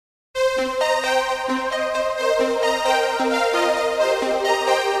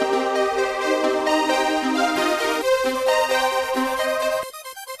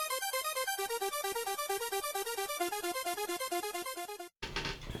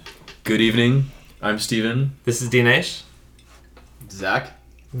Good evening. I'm Stephen. This is Dinesh. Zach.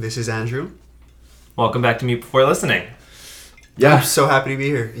 This is Andrew. Welcome back to Mute Before Listening. Yeah. I'm so happy to be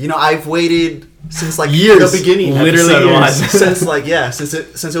here. You know, I've waited since like years, the beginning. literally years.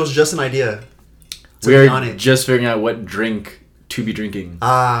 since it was just an idea. We are just figuring out what drink to be drinking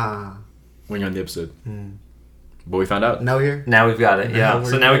when you're on the episode. But we found out. Now we're here. Now we've got it. Yeah.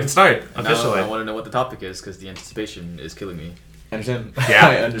 So now we can start officially. Now I want to know what the topic is because the anticipation is killing me. I understand. Yeah.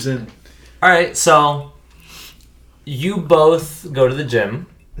 I understand. All right. So you both go to the gym,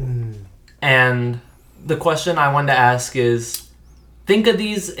 and the question I wanted to ask is, think of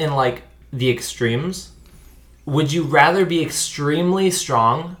these in like the extremes. Would you rather be extremely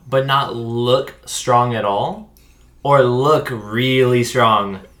strong but not look strong at all, or look really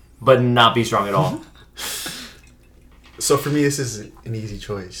strong but not be strong at all? So for me, this is an easy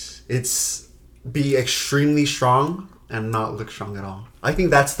choice. It's be extremely strong and not look strong at all. I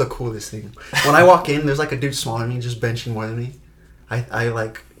think that's the coolest thing. When I walk in, there's like a dude smaller than me just benching more than me. I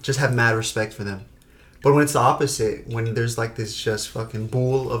like just have mad respect for them. But when it's the opposite, when there's like this just fucking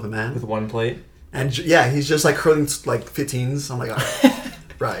bull of a man With one plate? and yeah, he's just like curling like 15s. I'm like, oh,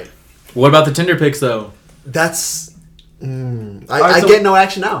 right. What about the Tinder pics, though? That's Alright, I get no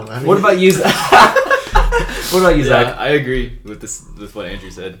action now. I mean, What about you? What about you, Yeah, Zach? I agree with what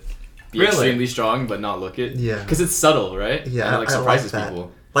Andrew said. Be Really? extremely strong, but not look it. Yeah. Because it's subtle, right? Yeah, And it, like I surprises like that.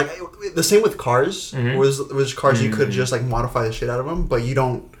 people. Like the same with cars. Mhm. Was cars you could just like modify the shit out of them, but you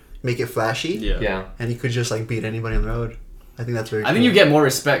don't make it flashy. Yeah. Yeah. And you could just like beat anybody on the road. I think that's very. I think you get more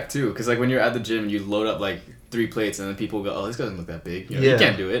respect too, because like when you're at the gym, you load up like 3 plates, and then people go, "Oh, this guy doesn't look that big. You know, Yeah. you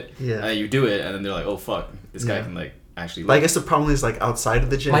can't do it." Yeah. And then you do it, and then they're like, "Oh fuck, this guy Yeah. can like actually." But I Look. guess the problem is like outside of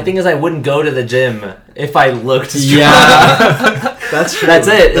the gym. My thing is, I wouldn't go to the gym if I looked strong. Yeah. that's true. That's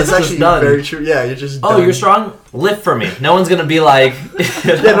it. That's It's just actually done. very true. Yeah, you're just. Oh, done. you're strong? Lift for me. No one's gonna be like.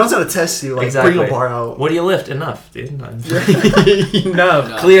 Yeah, no one's gonna test you. Like Exactly. bring a bar out. What do you lift? Enough, dude. No.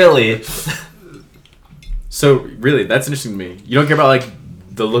 No. Clearly. So, really, that's interesting to me. You don't care about, like,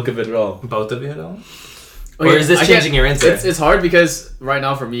 the look of it at all. Both of you, though. Okay, Or is this I changing get- your answer? It's hard because right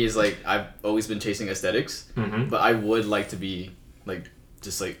now for me is like I've always been chasing aesthetics, Mhm. but I would like to be like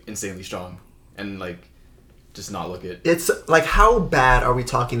just like insanely strong and like just not look it. It's like how bad are we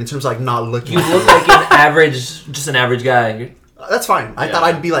talking in terms of like not looking? You look like just an average guy. That's fine. I Yeah. thought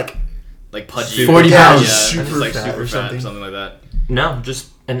I'd be like Like pudgy, 40 yeah, pounds. yeah, Super just like fat super or fat or something. something like that. No, just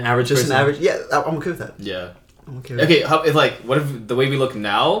an average just person. an average. Yeah, I'm okay with that. Yeah. I'm okay with Okay. How, if like what if the way we look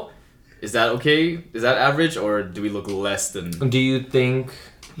now is that okay? Is that average or do we look less than? Do you think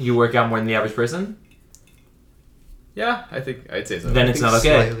you work out more than the average person? Yeah, I think I'd say so. Then I it's think not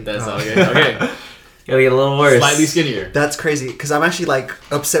okay. Slightly. That's Oh. not okay. Okay. Gotta get a little worse. Slightly skinnier. That's crazy because I'm actually like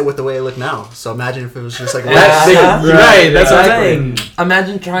upset with the way I look now. So imagine if it was just like Yeah. Right, that's what I'm Exactly. saying.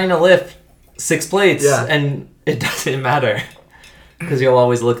 Imagine trying to lift 6 plates and it doesn't matter. Because you'll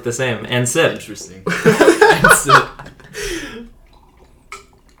always look the same. And sip. Interesting. That's it.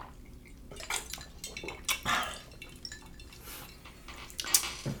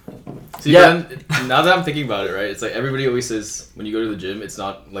 See, Yeah. yeah. Now that I'm thinking about it, right? It's like everybody always says when you go to the gym, it's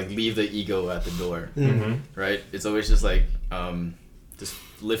not like leave the ego at the door, Mm-hmm. right? It's always just like just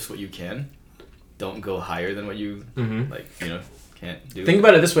lift what you can. Don't go higher than what you Mm-hmm. like. You know, can't do. Think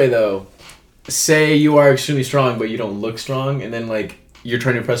about it this way, though. Say you are extremely strong, but you don't look strong, and then, like, you're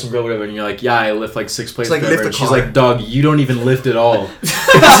trying to impress some girl, whatever, and you're like, yeah, I lift, like, 6 plates, like, whatever. lift a And she's car. like, dog, you don't even lift at all.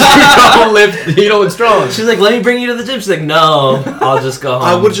 you don't look strong. She's like, let me bring you to the gym. She's like, no, I'll just go home.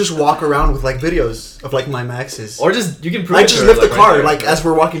 I would just walk around with like videos of like my maxes. Or just you can prove I it to just her, lift the like, car right there. like as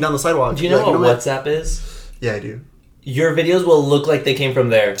we're walking down the sidewalk. Do you know Like, what WhatsApp is? Yeah, I do. Your videos will look like they came from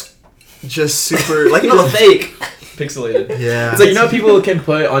there. Just super like You're fake. Pixelated. Yeah. It's like, you know how people can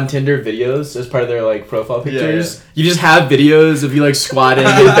put on Tinder videos as part of their, like, profile pictures? yeah. You just have videos of you, like, squatting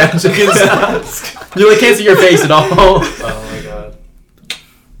and benching and stuff. You, like, can't see your face at all. Oh my god.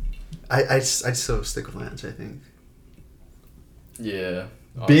 I'd still stick with my answer. I think. Yeah.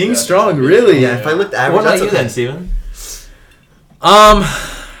 Being Honestly, strong, that's- really? Yeah. If I looked average, What about that's you okay. then, Steven?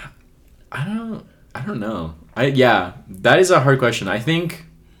 I don't know. Yeah, that is a hard question. I think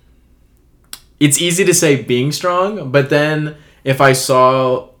it's easy to say being strong, but then if I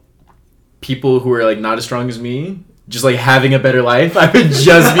saw people who were like not as strong as me, just like having a better life, I would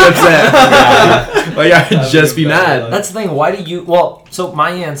just be upset. Like I would just be mad. That's the thing. Why do you... Well, so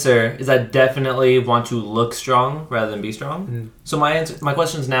my answer is I definitely want to look strong rather than be strong. So my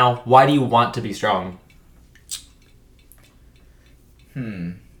question is now, why do you want to be strong?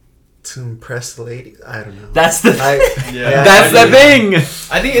 To impress the lady, I don't know. That's the... Yeah. That's the thing.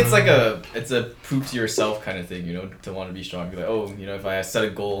 I think it's like a prove to yourself kind of thing, you know, to want to be strong. Be like, oh, you know, if I set a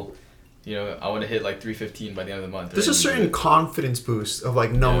goal You know, I want to hit like 315 by the end of the month. There's a certain confidence boost of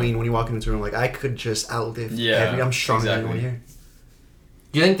like knowing when you walk into a room, like I could just outlift. I'm stronger than anyone here.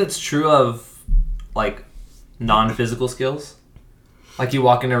 Do you think that's true of like non-physical skills? Like you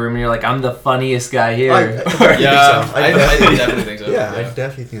walk in a room and you're like, I'm the funniest guy here. I definitely think so. Yeah, I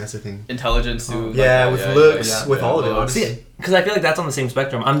definitely think that's a thing. Intelligence too. With looks, with all of it. See, because I feel like that's on the same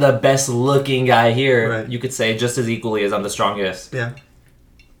spectrum. I'm the best looking guy here. Right. You could say just as equally as I'm the strongest. Yeah.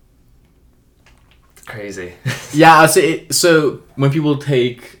 Crazy. Yeah, I'd say so. When people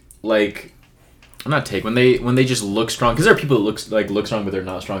take like, when they just look strong, because there are people that look strong but they're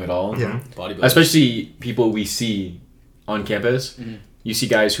not strong at all. Yeah. Bodybuilders. Especially people we see on campus. Mm-hmm. You see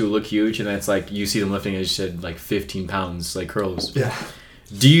guys who look huge, and then it's like you see them lifting, as you said, like 15 pounds, like curls. Yeah.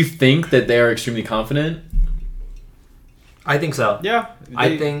 Do you think that they are extremely confident? I think so. Yeah.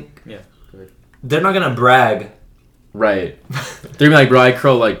 I think Yeah. Go ahead. they're not gonna brag. Right. They're gonna be like, bro, I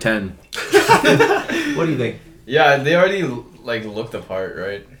curl like 10. What do you think? Yeah, they already like looked the part,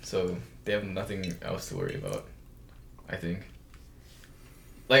 right? So they have nothing else to worry about. I think.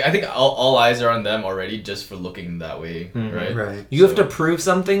 Like I think all eyes are on them already just for looking that way, right? Right. You have to prove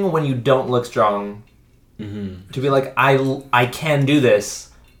something when you don't look strong. Mm-hmm. To be like, I can do this,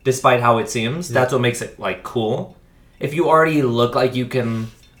 despite how it seems. Yeah. That's what makes it like cool. If you already look like you can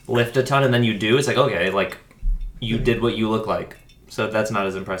lift a ton and then you do, it's like okay, like you did what you look like. So that's not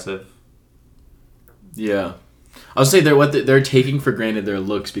as impressive. Yeah, I'll say they're taking for granted their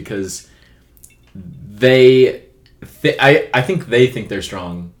looks because I think they think they're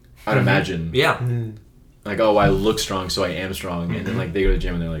strong. I'd imagine. Yeah. Like, oh, I look strong, so I am strong, and then like they go to the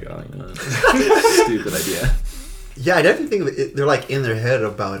gym and they're like, oh, you know, stupid idea. Yeah, I definitely think they're like in their head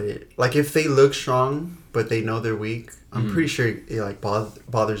about it. Like if they look strong but they know they're weak, I'm pretty sure it like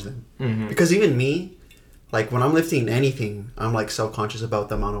bothers them. Mm-hmm. Because even me, like when I'm lifting anything, I'm like self-conscious about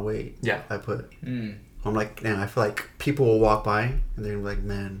the amount of weight I put. I'm like, man, I feel like people will walk by and they're gonna be like,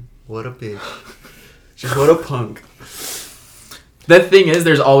 man, what a bitch. Just what a punk. The thing is,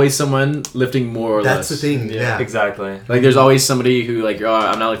 there's always someone lifting more or less. That's the thing, yeah. Exactly. Like, there's always somebody who, like, oh,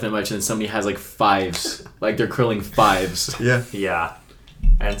 I'm not lifting that much, and then somebody has, like, 5s. Like, they're curling 5s. Yeah. Yeah.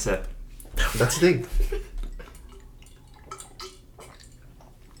 And sip. That's the thing.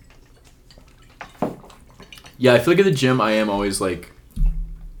 Yeah, I feel like at the gym, I am always, like,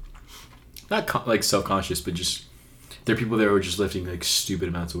 not, like, self-conscious, but just, there are people there who are just lifting, like, stupid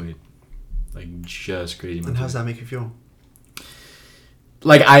amounts of weight. Like, just crazy amounts And how does of weight. that make you feel?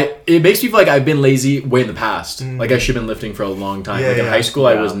 Like, it makes me feel like I've been lazy way in the past. Like, I should have been lifting for a long time. Yeah, like, in yeah. high school,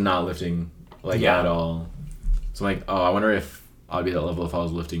 I Yeah. was not lifting, like, at all. So I'm like, oh, I wonder if I'd be at that level if I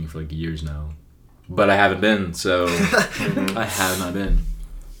was lifting for, like, years now. But I haven't been, so I have not been.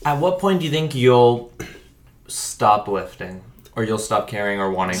 At what point do you think you'll stop lifting? Or you'll stop caring or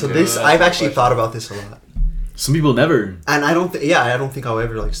wanting So to? this, That's I've my actually question. thought about this a lot. Some people never. And I don't think I'll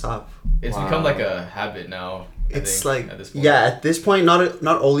ever like stop. It's become like a habit now. I It's think, like at this point. at this point,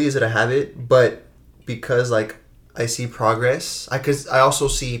 not only is it a habit, but because like I see progress, because I also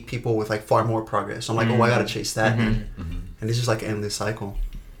see people with like far more progress. So I'm like, oh, I gotta chase that, and it's just like an endless cycle.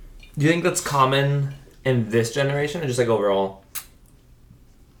 Do you think that's common in this generation or just like overall?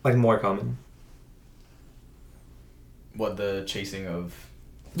 Like more common? What the chasing of?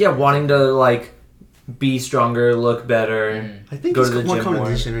 Yeah, wanting to like be stronger, look better. I think Go it's to the more gym common more.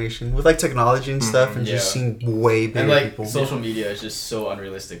 in this generation with like technology and stuff, and just Yeah. seeing way bigger And like people. social media is just so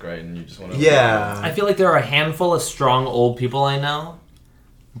unrealistic, right? And you just want to. Yeah. I feel like there are a handful of strong old people I know,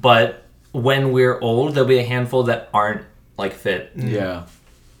 but when we're old, there'll be a handful that aren't like fit. Yeah.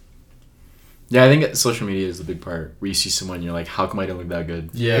 Yeah, I think social media is the big part where you see someone and you're like, how come I don't look that good?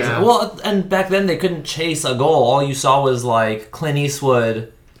 Yeah. Well, and back then they couldn't chase a goal. All you saw was like Clint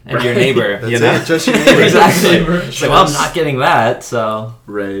Eastwood and your neighbor. That's you know? it, just your neighbor. Exactly. Neighbor. It's like, well, I'm not getting that. So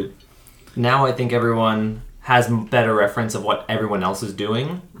Right. now I think everyone has better reference of what everyone else is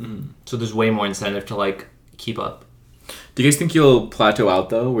doing. So there's way more incentive to like keep up. Do you guys think you'll plateau out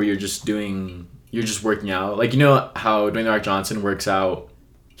though, where you're just working out? Like, you know how Dwayne The Rock Johnson works out?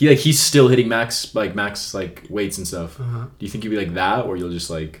 He's still hitting max weights and stuff. Uh-huh. Do you think you'll be like that, or you'll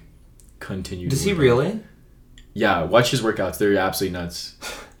just like continue? Does to he work out? really? Yeah, watch his workouts. They're absolutely nuts.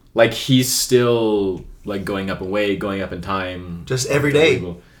 Like, he's still like going up in weight, going up in time. Just every day.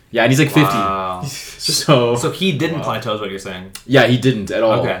 Unbelievable. Yeah, and he's like 50. Wow. So So he didn't plateau is what you're saying. yeah, he didn't at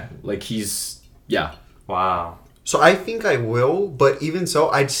all. Okay. Like, he's yeah. Wow. So I think I will, but even so,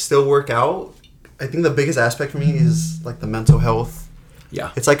 I'd still work out. I think the biggest aspect for me is like the mental health.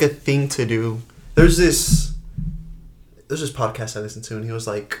 Yeah. It's like a thing to do. There's this podcast I listened to, and he was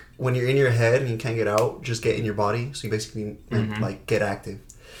like, when you're in your head and you can't get out, just get in your body. So you basically like get active.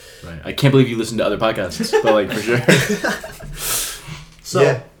 Right. I can't believe you listen to other podcasts, but like for sure. So,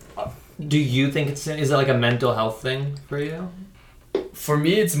 Yeah. do you think is it like a mental health thing for you? For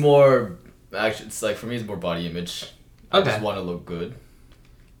me, it's more actually. It's like for me, it's more body image. I Okay. just want to look good.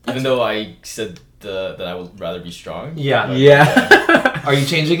 Even though I said that I would rather be strong. Yeah. but, Yeah. Are you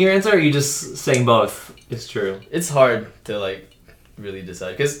changing your answer, or are you just saying both? It's true. It's hard to like really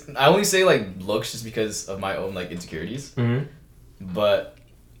decide because I only say like looks just because of my own like insecurities. Mm-hmm. But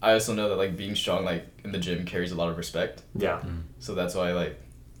I also know that like being strong like in the gym carries a lot of respect. Yeah. So that's why like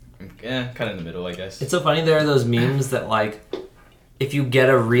I'm kind of in the middle, I guess. It's so funny. There are those memes that like, if you get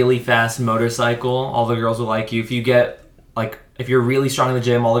a really fast motorcycle, all the girls will like you. If you get like, if you're really strong in the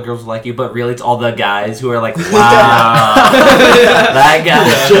gym, all the girls will like you. But really, it's all the guys who are like, wow, that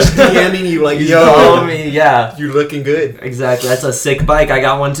guy Just DMing you like, yo, yo, me, yeah, you're looking good. exactly. That's a sick bike. I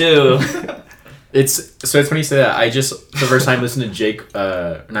got one too. It's funny you say that. I just the first time listened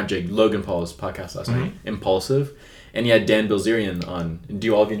to Logan Paul's podcast last night, Impulsive, and he had Dan Bilzerian on.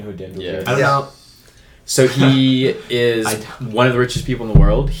 Do all of you know who Dan Bilzerian is? I don't know. So he is one of the richest people in the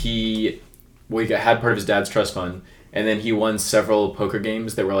world. He had part of his dad's trust fund, and then he won several poker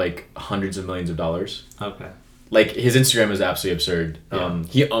games that were like hundreds of millions of dollars. Okay. Like his Instagram is absolutely absurd. Yeah.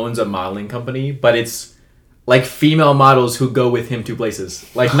 He owns a modeling company, but it's like female models who go with him to places.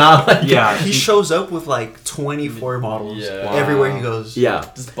 Like not like Yeah. He shows up with like 24 models Yeah. everywhere he goes. yeah.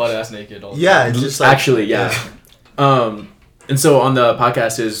 Just butt ass naked all the Yeah, time. it's just like, Actually, yeah. And so on the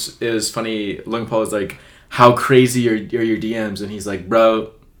podcast is funny. Logan Paul is like, "How crazy are your DMs?" And he's like,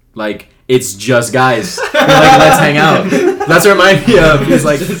 "Bro, like it's just guys. Like, let's hang out." That's what it reminded me of. He's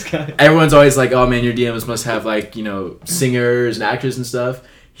like, everyone's always like, "Oh man, your DMs must have like singers and actors and stuff."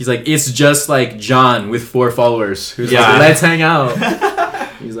 He's like, "It's just like John with 4 followers who's like, let's hang out."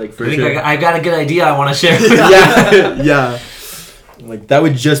 He's like, "For sure." I got a good idea. I want to share. With you. Yeah, yeah. Like that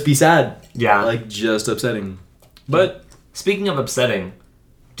would just be sad. Yeah. Like just upsetting. But Speaking of upsetting,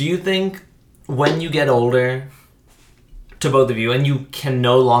 do you think when you get older, to both of you, and you can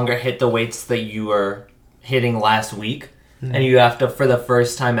no longer hit the weights that you were hitting last week, and you have to, for the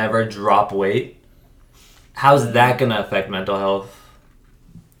first time ever, drop weight, how's that going to affect mental health?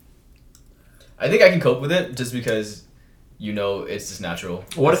 I think I can cope with it just because it's just natural.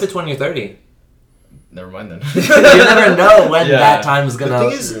 What if it's when you're 30? Never mind then. You never know when Yeah. that time's going The to...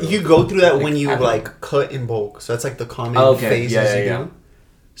 thing is, you go through that when you happen. like cut in bulk. So that's like the common Okay, phases yeah, you yeah. do.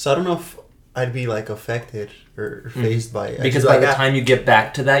 So I don't know if I'd be like affected or phased by it. I Because just, by like, the time you get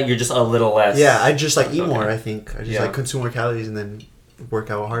back to that, you're just a little less... yeah, I just like eat Okay. more. I think I just Yeah. like consume more calories and then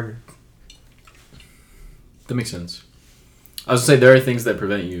work out harder. that makes sense. I was gonna say there are things that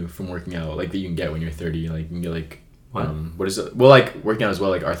prevent you from working out, like that you can get when you're 30. Like you can get like What? what is it? Well, like working out as well,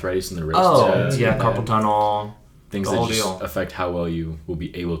 like arthritis in the wrists. Oh, and yeah, stuff like carpal that. tunnel. Things the that whole just deal. affect how well you will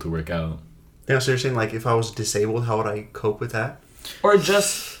be able to work out. Yeah, so you're saying like if I was disabled, how would I cope with that? Or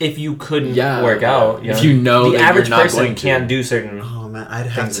just if you couldn't Yeah, work yeah. out. If you know the that average you're not person going to. can't do certain... Oh man, I'd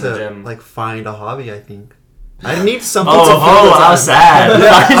have Things in the to gym. like find a hobby. I think I need something. Oh, to fill the how time. sad.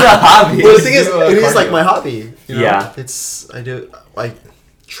 Find a hobby. Well, the thing is, Do, it is like cardio. my hobby. You know? Yeah. I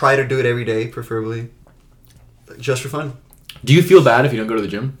try to do it every day, preferably, just for fun. Do you feel bad if you don't go to the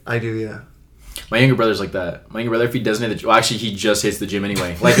gym? I do, yeah. My younger brother's like that. My younger brother, if he doesn't hit the gym, well, actually, he just hits the gym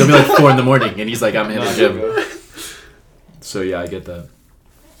anyway. Like it'll be like 4 a.m, and he's like, "I'm gonna hit the gym." So yeah, I get that.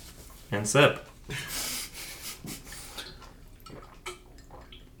 And sip.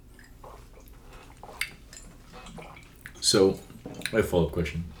 So, I have a follow-up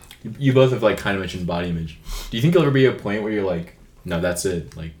question. You both have like kind of mentioned body image. Do you think there'll ever be a point where you're like, "No, that's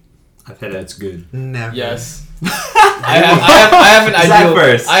it. Like I've hit it. that's good." Never. Yes. I have an Zach ideal.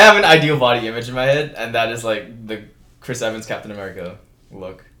 first. I have an ideal body image in my head, and that is like the Chris Evans Captain America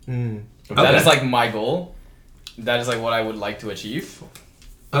look. Mm. That Okay. is like my goal. That is like what I would like to achieve.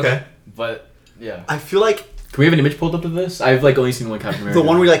 Okay. But yeah. I feel like Can we have an image pulled up of this? I've like only seen one Captain America. the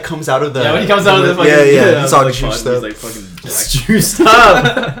one where he like comes out of the Yeah, when he comes out of the fucking yeah, it's all like, juiced fun, up. He's like fucking It's jacked. juiced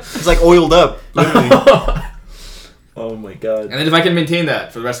up. It's like oiled up. Literally. Oh my god. And then if I can maintain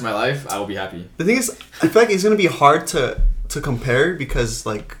that for the rest of my life, I will be happy. The thing is, I feel like it's gonna be hard to compare because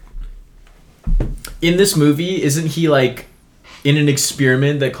like In this movie, isn't he like in an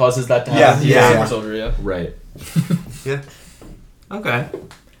experiment that causes that to Yeah, happen? yeah. Super soldier, yeah. Right. yeah. Okay.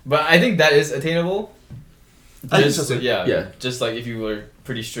 But I think that is attainable. I think Just so too. Yeah. Just like if you were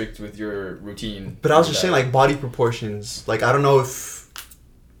pretty strict with your routine. But I was just that- saying like body proportions. Like I don't know if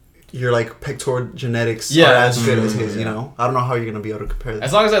your like pectoral genetics Yeah. are as good as Mm, his. You yeah. know, I don't know how you're gonna be able to compare that.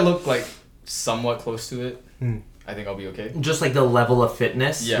 as long as I look like somewhat close to it, I think I'll be okay. Just like the level of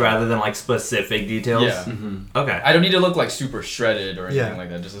fitness rather than like specific details. Yeah. Mm-hmm. Okay. I don't need to look like super shredded or anything Yeah. like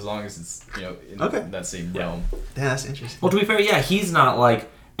that. Just as long as it's in Okay. that same realm. Yeah, that's interesting. Well, to be fair, yeah, he's not like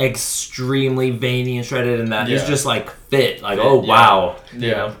extremely veiny and shredded in that. He's Yeah. just like fit. Like, Fit, oh yeah. wow. You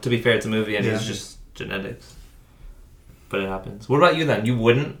Yeah. know, to be fair, it's a movie and Yeah. it's just genetics. But it happens. What about you then? You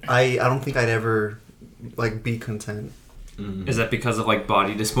wouldn't? I don't think I'd ever like be content. Mm-hmm. Is that because of like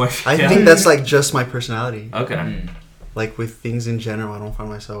body dysmorphia? I think that's like just my personality. Okay. Mm. Like with things in general, I don't find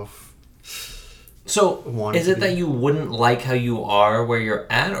myself. So, wanting is to it that be. you wouldn't like how you are where you're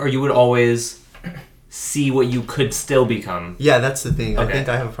at, or you would always see what you could still become? Yeah, that's the thing. I Okay. think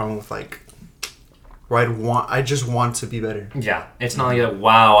I have a problem with like where I just want to be better. Yeah, it's not like,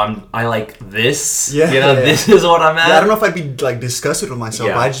 wow, I like this. Yeah, you know, yeah. this is what I'm at. Yeah, I don't know if I'd be like disgusted with myself,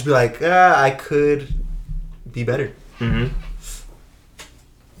 Yeah. but I'd just be like, I could be better. Mm-hmm.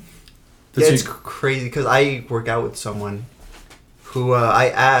 Yeah, it's crazy because I work out with someone who I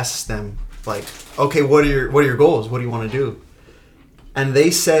asked them like, okay, what are your goals? What do you want to do? And they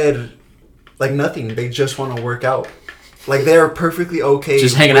said like nothing. They just want to work out. Like they're perfectly okay.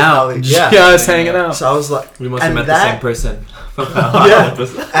 Just hanging with how out. they- yeah. Just hanging out. So I was like, We must have and met that- the same person. Yeah.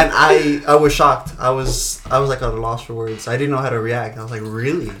 And I was shocked. I was like at a loss for words. I didn't know how to react. I was like,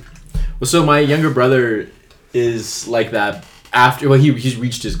 really? Well, so my younger brother is like that after. Well, he's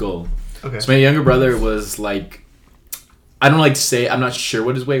reached his goal. Okay. So my younger brother was like, I don't like to say, I'm not sure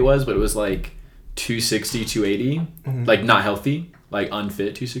what his weight was, but it was like 260, 280. Mhm. Like not healthy, like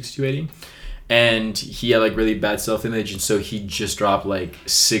unfit 260, 280. And he had like really bad self-image, and so he just dropped like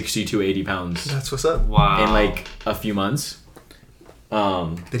 60 to 80 pounds That's what's up. Wow. in like a few months.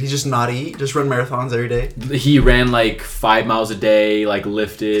 Did he just not eat? Just run marathons every day? He ran like 5 miles a day, like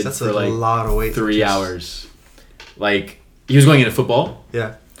lifted That's for a like lot of weight. 3 Just- hours. Like he was going into football.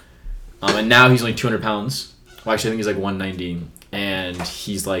 Yeah. And now he's only 200 pounds. Well, actually, I think he's like 190. And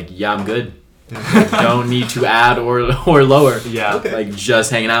he's like, yeah, I'm good. Don't need to add or lower. Yeah. Okay. Like,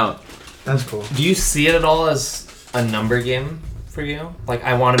 just hanging out. That's cool. Do you see it at all as a number game for you? Like,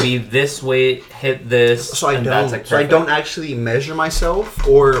 I want to be this weight, hit this, So I and don't. that's like So I perfect. don't actually measure myself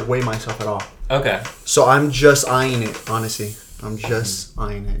or weigh myself at all. Okay. So I'm just eyeing it. Honestly, I'm just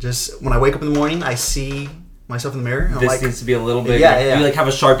eyeing it. Just when I wake up in the morning, I see myself in the mirror. And I'm This like, needs to be a little bigger. Yeah. You like have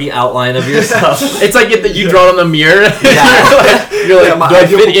a Sharpie outline of yourself. It's like you draw it on the mirror. Yeah. You're like, Yeah, my do I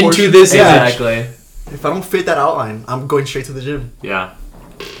ideal fit into proportion- this image? Exactly. if I don't fit that outline, I'm going straight to the gym. Yeah.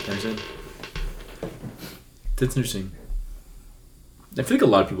 That's interesting. I feel like a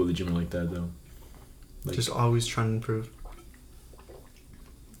lot of people at the gym are like that, though. Like, Just always trying to improve.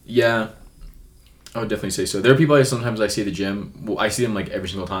 yeah, I would definitely say so. There are people I sometimes I see at the gym. Well, I see them like every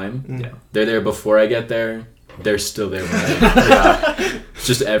single time. Mm. Yeah. They're there before I get there. They're still there when I get there. Yeah.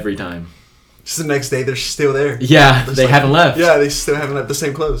 Just every time. Just the next day, they're still there. Yeah, Just they like- haven't left. Yeah, they still haven't left the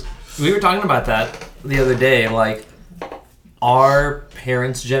same clothes. We were talking about that the other day. Like, our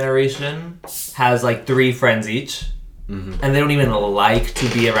parents' generation has like 3 friends each. Mm-hmm. And they don't even like to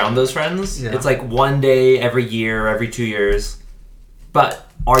be around those friends. Yeah. It's like one day every year, every 2 years. But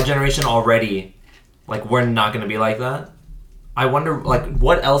our generation already, like, we're not going to be like that. I wonder, like,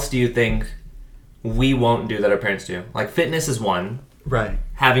 what else do you think we won't do that our parents do? Like, fitness is 1. Right.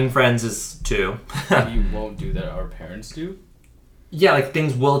 Having friends is 2. We won't do that. Our parents do. Yeah, like,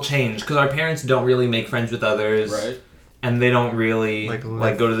 things will change. Because our parents don't really make friends with others. Right. And they don't really,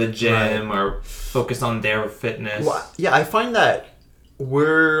 Like, go to the gym or focus on their fitness. Well, yeah, I find that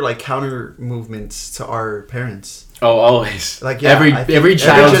we're like counter movements to our parents. Oh, always. Like, yeah, every I think every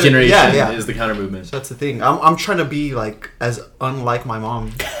child's gener- generation yeah. is the counter movement. So that's the thing. I'm trying to be like as unlike my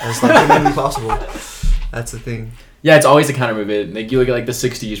mom as like humanly possible. That's the thing. Yeah, it's always a counter movement. Like you look at like the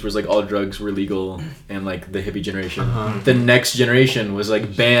 '60s, where it's like all drugs were legal, and like the hippie generation. Uh-huh. The next generation was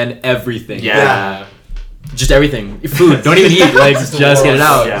like ban everything. Yeah. Just everything. Food. Don't even eat. Like just get it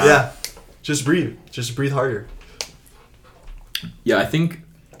out. Yeah. Yeah. Just breathe. Just breathe harder. Yeah, I think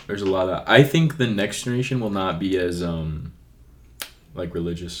there's a lot of that. I think the next generation will not be as like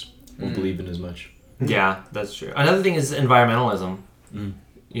religious. Won't believe in as much. Yeah, that's true. Another thing is environmentalism. Mm.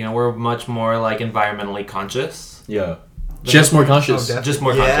 You know, we're much more like environmentally conscious. Yeah. Just more conscious. Oh, Just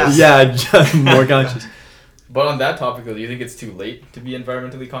more Yeah. conscious. Yeah, just more conscious. But on that topic, though, do you think it's too late to be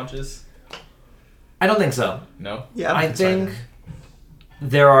environmentally conscious? I don't think so. No. Yeah. I don't so. think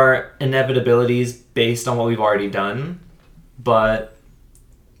there are inevitabilities based on what we've already done, but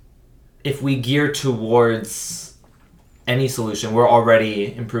if we gear towards any solution, we're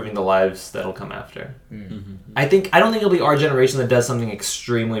already improving the lives that'll come after. Mm-hmm. I don't think it'll be our generation that does something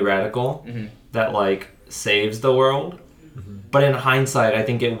extremely radical Mm-hmm. that like saves the world, But in hindsight, I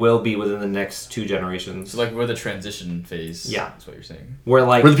think it will be within the next 2 generations. So like we're the transition phase. Yeah. That's what you're saying. Where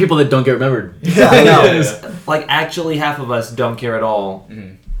like We're the people that don't get remembered. Yeah, I know. like actually half of us don't care at all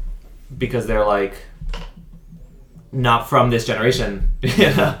because they're like not from this generation.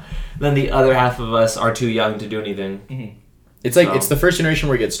 Then the other half of us are too young to do anything. It's like So- it's the first generation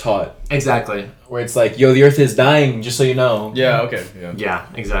where it gets taught. Exactly. Where it's like, yo, the Earth is dying, just so you know. Yeah. Okay. Yeah. Yeah,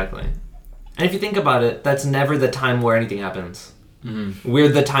 exactly. And if you think about it, that's never the time where anything happens. Mm-hmm. We're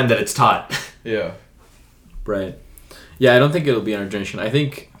the time that it's taught. Yeah. Right. Yeah, I don't think it'll be in our generation. I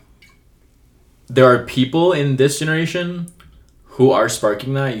think there are people in this generation who are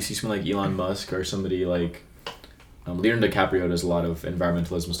sparking that. You see someone like Elon Musk or somebody like Leonardo DiCaprio does a lot of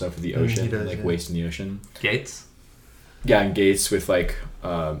environmentalism stuff with the ocean, he does, like yeah. waste in the ocean. Gates? Yeah, and Gates with like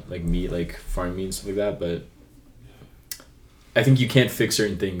meat, like farm meat and stuff like that. But I think you can't fix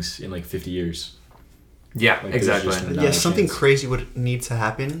certain things in like 50 years. Yeah, Like, there's exactly. just Yeah, not a something chance. crazy would need to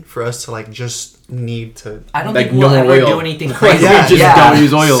happen for us to like just need to. I don't Like, think we'll no more ever oil. do anything crazy. Yeah, just don't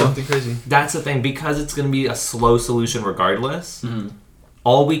use oil. Something crazy. That's the thing, because it's going to be a slow solution regardless. Mm-hmm.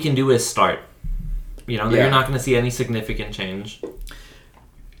 All we can do is start. You know, Yeah. you're not going to see any significant change.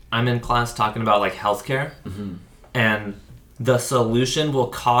 I'm in class talking about like healthcare, and the solution will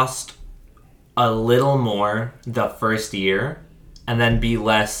cost a little more the first year, and then be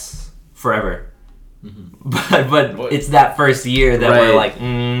less forever. But What? it's that first year that we're Right. like,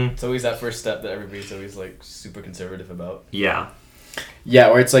 It's always that first step that everybody's always like super conservative about. yeah. Yeah,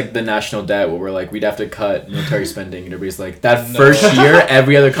 or it's like the national debt where we're like, we'd have to cut military spending, and everybody's like, that No. first year,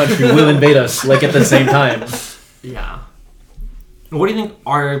 every other country will invade us, like at the same time. Yeah. What do you think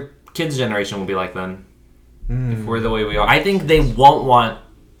our kids' generation will be like then? If we're the way we are. I think they won't want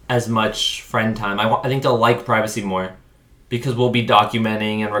as much friend time. I think they'll like privacy more because we'll be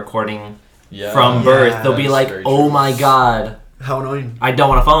documenting and recording Yeah. from birth. They'll be that's like, very oh true. my god, How annoying. I don't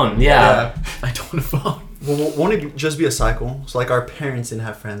want a phone. Yeah. I don't want to phone. Well, won't it just be a cycle? So like our parents didn't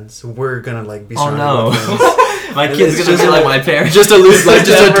have friends, so we're gonna like be Oh surrounded no. by friends. My And kid's it's gonna just be like like- my parents. Just a loose, like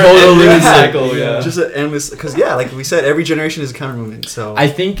just a Never total ending loose cycle, yeah. Just an endless, because yeah, like we said, every generation is a counter movement. So I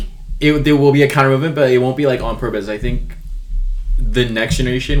think there will be a counter movement, but it won't be like on purpose. I think the next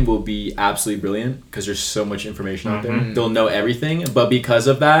generation will be absolutely brilliant because there's so much information out there. They'll know everything, but because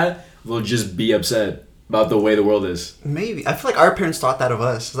of that, we'll just be upset about the way the world is. maybe I feel like our parents thought that of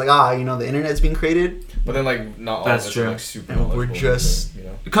us. It's like the internet's being created. But then like not all That's of us true. are like super And we're knowledgeable, just- you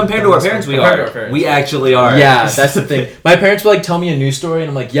know. Compared to our parents, we Compared to are. our parents, We yeah. actually are. Yeah, that's the thing. My parents would like tell me a news story, and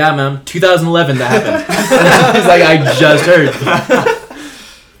I'm like, "Yeah, ma'am, 2011 that happened." It's like I just heard.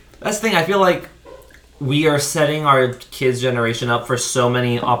 That's the thing. I feel like we are setting our kids' generation up for so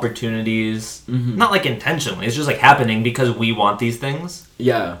many opportunities. Not like intentionally. It's just like happening because we want these things.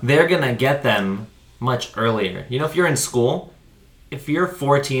 Yeah, They're gonna get them much earlier. You know, if you're in school, if you're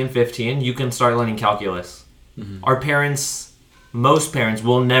 14, 15, you can start learning calculus. Our parents, most parents,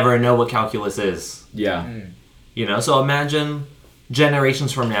 will never know what calculus is. yeah, You know, so imagine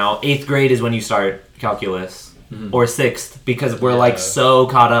generations from now, 8th grade is when you start calculus, or 6th, because we're like Yeah. so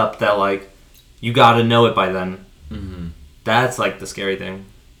caught up that like you gotta know it by then. That's like the scary thing.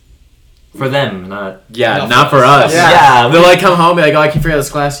 For them, not. yeah. Not Not for for us. us. Yeah. They'll like come home and be like, "Oh, I can figure out this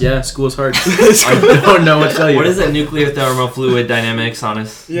class." Yeah, school's hard. I don't know what to tell you. What is it? Nuclear thermofluid dynamics,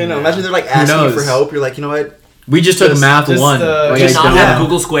 honest? Yeah, no. Imagine they're like asking you knows? for help. You're like, you know what? We just took Just- math just, one. uh, Like, Just I not don't have know.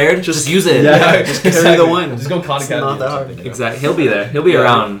 Google squared. Just use it. Yeah, just carry the one. Just go Khan It's Academy. not that or hard. something, Exactly. He'll be there. He'll be Yeah,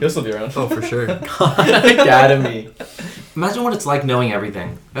 around. He'll still be around. Oh, for sure. Academy. Imagine what it's like knowing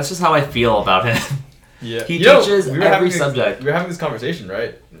everything. That's just how I feel about him. Yeah. He You know, teaches we were every having this- subject. We were having this conversation,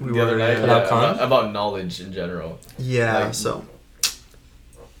 right? We the other were, night. yeah. About Khan? About knowledge in general. Yeah. Like- So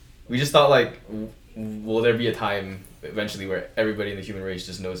We just thought like, will there be a time eventually where everybody in the human race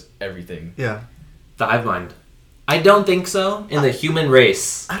just knows everything? yeah, The hive mind. I don't think so in the human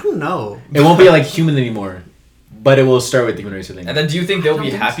race. I don't know. It won't be like human anymore, but it will start with the human race, I think. And then do you think they'll don't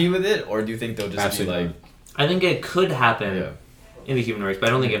be think happy with it, or do you think they'll just Absolutely be like, I think it could happen yeah, in the human race, but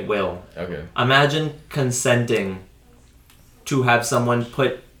I don't think it will. okay, Imagine consenting to have someone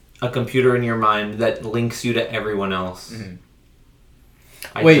put a computer in your mind that links you to everyone else. Mhm.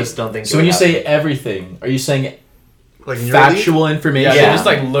 I Wait, just don't think so it when would you say happen. everything, are you saying Like nearly? factual yeah, information, they Yeah. just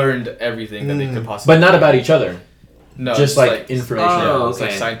like learned everything that they could possibly, but not about each other? no, just like information. Oh, it's like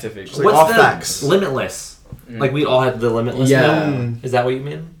okay. scientific. Just like What's all the facts. limitless? Like we all have the limitless. Yeah. now? Is that what you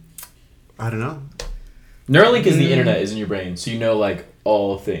mean? I don't know. Neuralink is the internet is in your brain, so you know like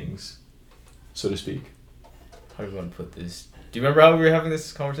all things, so to speak. How do we want to put this? Do you remember how we were having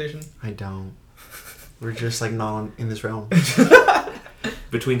this conversation? I don't. We're just like not in this realm.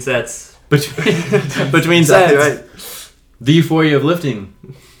 Between sets. Between Exactly sets. right. The euphoria of lifting.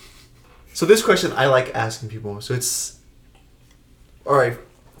 So this question I like asking people. So it's all right.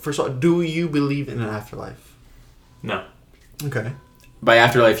 First of all, do you believe in an afterlife? No. Okay. By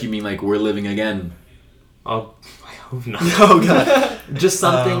afterlife, you mean like we're living again? Oh, I hope not. Oh god. Just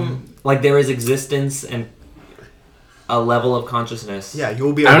something like there is existence and a level of consciousness. Yeah, you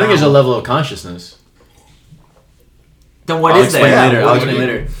will be. I don't think there's a around. level of consciousness. Then what I'll is explain there? later. Yeah, I'll what explain do you-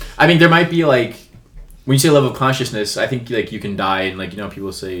 later. I mean, there might be like when you say level of consciousness, I think like you can die and like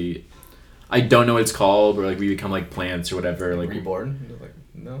people say, I don't know what it's called, or like we become like plants or whatever. Like Reborn? Like,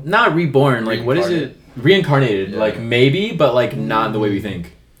 no. not reborn. Like what is it? Reincarnated. Yeah. Like maybe, but like not in the way we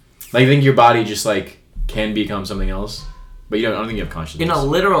think. Like I think your body just like can become something else, but you don't. I don't think you have consciousness. In a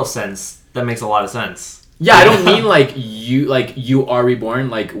literal sense, that makes a lot of sense. Yeah, I don't mean like you are reborn.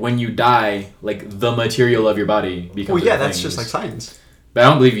 Like when you die, like the material of your body becomes. Well, yeah, other that's just like things. science. But I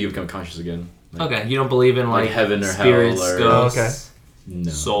don't believe you become conscious again. Like, Okay, you don't believe in like like, heaven or hell spirits, or- ghosts, Oh, okay.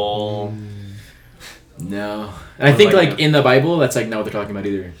 No. soul. No. And I What think about like you? in the Bible, that's like not what they're talking about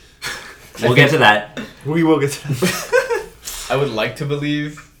either. We'll get to that. We will get to that. I would like to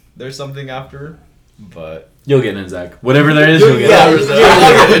believe there's something after, but You'll get in, Zach. Whatever there is, you'll get yeah,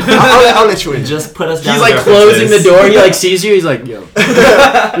 in. I'll let you in. Just put us down. He's as like closing the references. door. He like sees you. He's like, yo.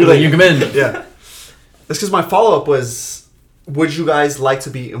 You're like, you come in. Yeah. That's because my follow up was, would you guys like to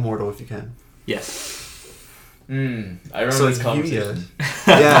be immortal if you can? Yes. I remember So this you- conversation.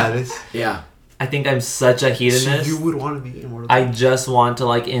 Yeah, it is. Yeah. I think I'm such a So hedonist. you would want to be immortal. I just want to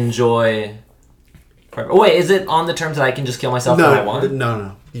like enjoy. Oh wait, is it on the terms that I can just kill myself when I want?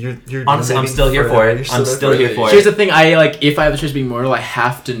 No. You're Honestly, I'm living still here for forever. it. You're I'm there still here for Here's it. the thing. I like if I have the choice of being mortal, I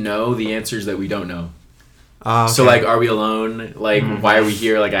have to know the answers that we don't know. So like, are we alone? Like, why are we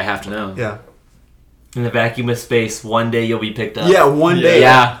here? Like, I have to know. yeah, In the vacuum of space, one day you'll be picked up. yeah. One day,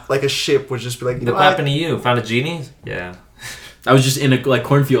 Yeah. like a ship would just be like, you Look know, what happened to you. Found a genie? Yeah. I was just in a like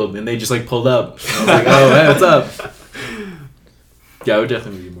cornfield, and they just like pulled up. I was like, oh, hey, what's up? Yeah, I would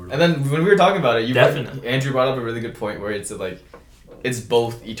definitely be mortal. And then when we were talking about it, Definitely. Andrew brought up a really good point where it's like, it's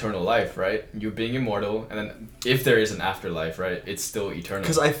both eternal life, right? You being immortal, and then if there is an afterlife, right, it's still eternal.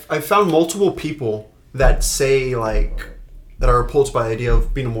 because I found multiple people that say like that are opposed by the idea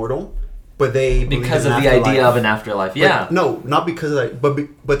of being immortal, but they believe Because in of an the idea afterlife. of an afterlife. But Yeah. no, not because of that,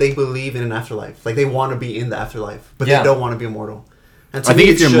 but they believe in an afterlife. Like they want to be in the afterlife, but Yeah. they don't want to be immortal. And to I think me,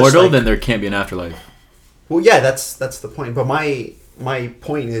 if it's you're just mortal, like- then there can't be an afterlife. well, yeah, that's the point. But my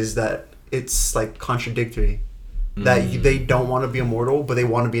point is that it's like contradictory. That they don't want to be immortal, but they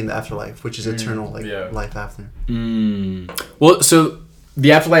want to be in the afterlife, which is eternal, like yeah. life after. Well, so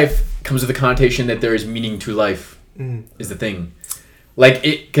the afterlife comes with the connotation that there is meaning to life. Mm. Is the thing. Like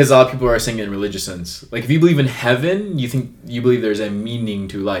it, because a lot of people are saying it in religious sense. Like if you believe in heaven, you believe there's a meaning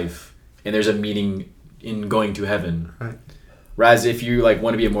to life, and there's a meaning in going to heaven. Right. Whereas if you like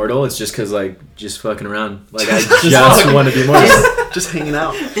want to be immortal, it's just because like just fucking around. Like I just want to be immortal. Just hanging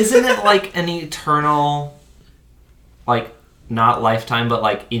out. Isn't it like an eternal, like, not lifetime, but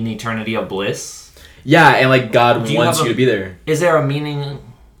like in eternity of bliss? Yeah, and like God Do you wants have you a- to be there. Is there a meaning,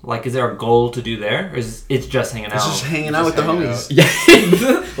 like, is there a goal to do there? Or is it just hanging out? It's just hanging out with the hanging homies.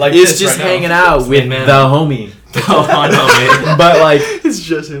 Yeah, Like it's this just right now. hanging out with Man. the homie. Oh, no, man. But like It's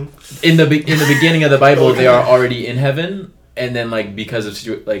just him. in the beginning of the Bible, they are already in heaven, and then like because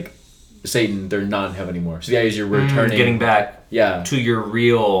of like Satan, they're not in heaven anymore. So the idea is you're returning, Getting back yeah, to your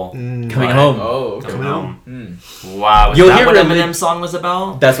real coming life. home. Oh, okay. Coming home. Mm. Wow, is You'll that hear what relig- Eminem's song was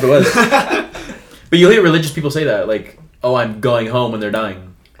about? That's what it was. But you'll hear religious people say that, like, "Oh, I'm going home when they're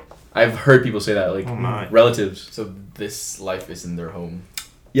dying." I've heard people say that, like Oh my. relatives. So this life is in their home.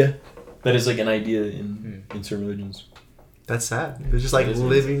 Yeah, that is like an idea in certain religions. That's sad. They're just like It is.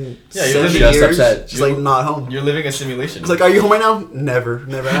 living Yeah, you're 70 living just years, upset. just like not home. You're living a simulation. It's like, are you home right now? Never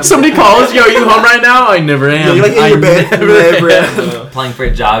happened. Somebody calls, "Yo, you home right now?" I never am. Yeah, you're like in your I bed. Never am. Applying for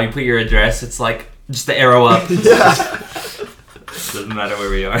a job, you put your address, it's like just the arrow up. Yeah. Doesn't matter where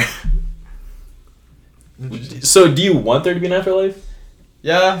we are. So, do you want there to be an afterlife?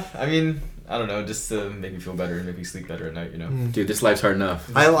 yeah, I mean, I don't know, just to make me feel better and make me sleep better at night, you know. Dude, this life's hard enough.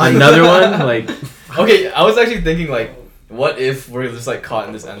 I like Another one, like, Okay, I was actually thinking like, what if we're just like caught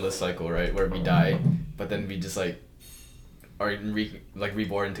in this endless cycle, right, where we die, but then we just like are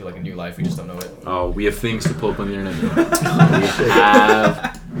reborn into like a new life. We just don't know it. oh, we have things to pull up on the internet. We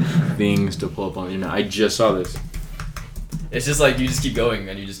have things to pull up on the internet. I just saw this. It's just like you just keep going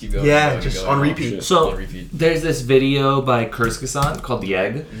and you just keep going. Yeah, and going just and going. on Oh, repeat. shit. So On repeat. there's this video by Kurzgesagt called The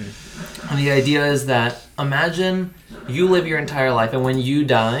Egg. And the idea is that imagine you live your entire life and when you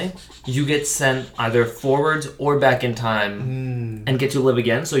die, you get sent either forwards or back in time and get to live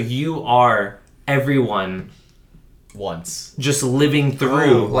again. So you are everyone once. just living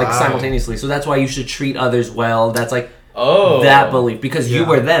through, Oh, like wow. simultaneously. So that's why you should treat others well. That's like Oh. that belief, because you Yeah.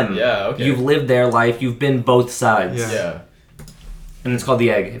 were them. Yeah, okay. You've lived their life. You've been both sides. Yeah. Yeah. And it's called the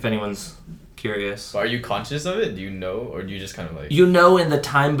egg, if anyone's curious. So are you conscious of it? Do you know, or do you just kind of like? You know, in the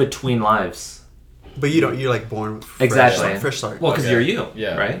time between lives. But you don't. You're like born with Exactly. fresh start. Well, because Okay. you're you.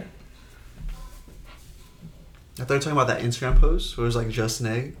 Yeah. Right? I thought you were talking about that Instagram post where it was like just an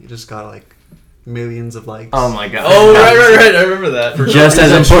egg. You just got like millions of likes. Oh my god. Oh right. I remember that. Just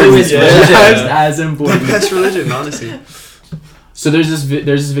as The important. truest religion. Just as The important. best religion, honestly. So there's this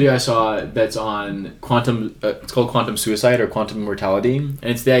video I saw that's on quantum. It's called quantum suicide or quantum immortality, and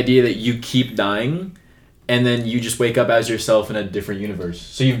it's the idea that you keep dying, and then you just wake up as yourself in a different universe.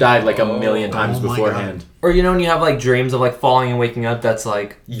 So you've died like a million times Oh my beforehand. Or you know, when you have like dreams of like falling and waking up, that's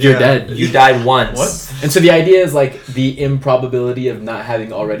like You're Yeah. dead. you died once. What? And so the idea is like the improbability of not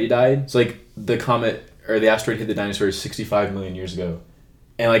having already died. So like the comet or the asteroid hit the dinosaurs 65 million years ago,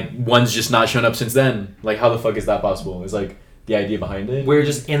 and like one's just not shown up since then. Like how the fuck is that possible? Is like the idea behind it. We're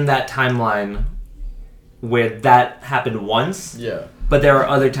just in that timeline where that happened once, Yeah. but there are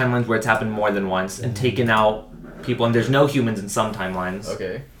other timelines where it's happened more than once and taken out people, and there's no humans in some timelines.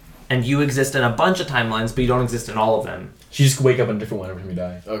 Okay. And you exist in a bunch of timelines, but you don't exist in all of them. You just wake up in a different one every time you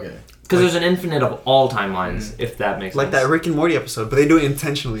die. Okay. Because there's an infinite of all timelines, if that makes Like sense. that Rick and Morty episode, but they do it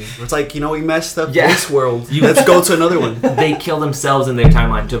intentionally. It's like, you know, we messed up Yeah. this world. You- Let's go to another one. They kill themselves in their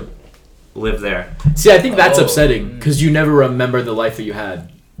timeline to live there. See, I think that's Oh. upsetting because you never remember the life that you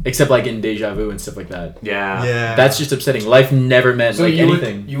had, except like in deja vu and stuff like that. Yeah. Yeah. That's just upsetting. Life never meant So like you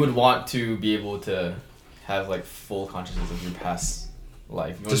anything. you would want to be able to have like full consciousness of your past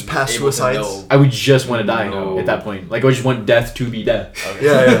life. You Just wouldn't past be able to suicides? know- I would just want to die No. at that point. Like I would just want death to be death. Okay.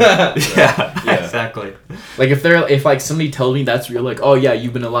 Yeah, Yeah, exactly. Like if like somebody tells me that's real, like oh yeah,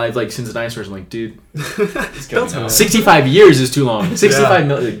 you've been alive like since the dinosaurs. I'm like dude, Just kill me now. 65 years is too long. 65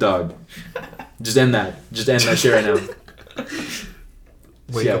 million dog. Just end that. Just end that shit right now.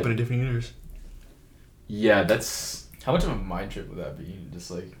 Wake Yeah. up in a different universe. Yeah, that's. How much of a mind trip would that be?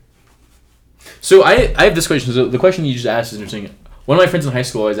 Just like. So I have this question. So the question you just asked is interesting. One of my friends in high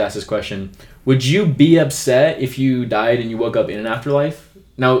school always asked this question: would you be upset if you died and you woke up in an afterlife?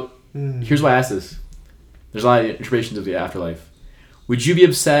 Now, here's why I asked this. There's a lot of interpretations of the afterlife. Would you be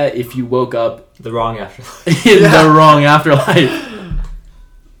upset if you woke up The wrong afterlife. in the wrong afterlife?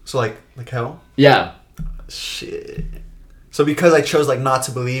 So like hell? Yeah. Shit. So because I chose like not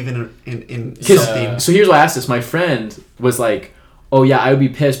to believe in Because something. so here's why I asked this. My friend was like, "Oh yeah, I would be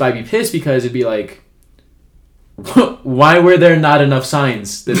pissed, but I'd be pissed because it'd be like, why were there not enough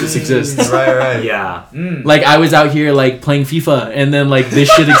signs that this exists? Right. Yeah. Like I was out here like playing FIFA, and then like this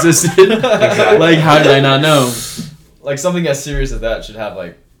shit existed. Exactly. Like how did I not know? Like something as serious as that should have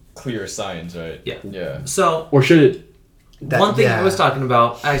like clear signs, right? Yeah. Yeah. So Or should it? one thing I was talking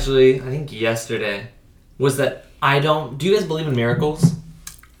about, actually, I think yesterday, was that I don't. Do you guys believe in miracles?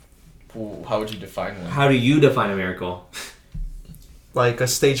 Well, how would you define one? How do you define a miracle? Like a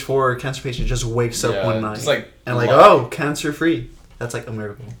stage 4 cancer patient just wakes up Yeah, one night just like and like, luck. oh, cancer free. That's like a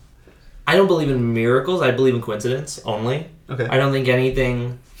miracle. I don't believe in miracles. I believe in coincidence only. Okay. I don't think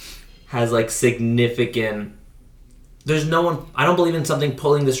anything has like significant. There's no one. I don't believe in something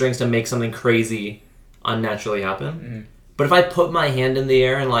pulling the strings to make something crazy unnaturally happen. Mhm. But if I put my hand in the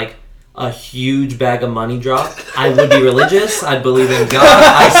air and like a huge bag of money drop, I would be religious. I'd believe in God.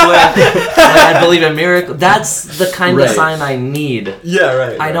 I swear. Like, I'd believe in miracle. That's the kind of Right. sign I need. Yeah,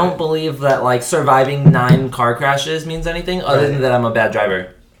 right. I don't believe that like surviving 9 car crashes means anything other than Right. that I'm a bad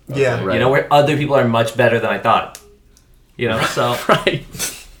driver. Yeah. Right. You know, where other people are much better than I thought. You know, so Right.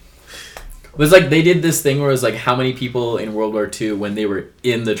 It was like they did this thing where it was like how many people in World War II when they were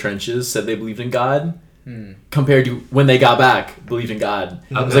in the trenches said they believed in God compared to when they got back believed in God.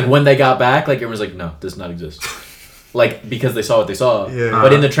 It was like when they got back, like everyone's like, no, does not exist. Like because they saw what they saw. Yeah.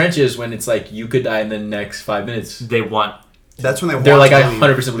 But in the trenches, when it's like you could die in the next 5 minutes, they want. That's when they're want like to I believe.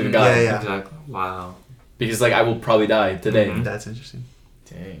 100% believe in God. Yeah. Exactly. Wow. Because like I will probably die today. Mhm. That's interesting.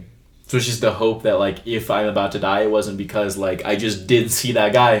 Dang. So it's just the hope that like if I'm about to die, it wasn't because like I just did see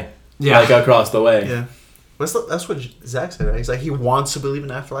that guy Yeah. like across the way. Yeah. That's what Zach said, right? He's like he wants to believe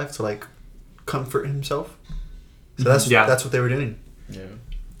in afterlife to like comfort himself. So that's what they were doing. Yeah.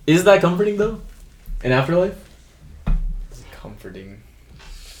 Is that comforting though? An afterlife? It's comforting.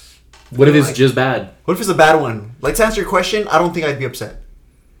 What if it's Like- just bad? What if it's a bad one? Like to answer your question, I don't think I'd be upset.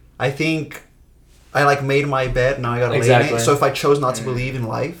 I think I like made my bed, now I gotta lay in Exactly. it. So if I chose not to believe in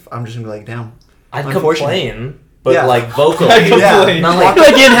life, I'm just gonna be like, damn. I'd Unfortunate. complain. but Yeah. like vocally. Yeah. Not I like feel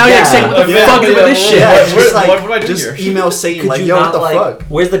like in how you're saying, what the Yeah. fuck is with this shit? Yeah, it's just What- like what do I do just here? email Satan could like, you yo, not what the like fuck?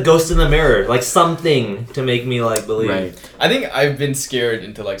 where's the ghost in the mirror? Like something to make me like believe. Right. I think I've been scared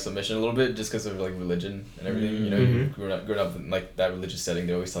into like submission a little bit just because of like religion and everything. You know, Mhm. growing up in like that religious setting,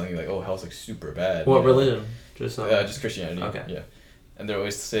 they're always telling you like, oh, hell's like super bad. What you know? religion? Just Just Christianity. Okay. Yeah, and they're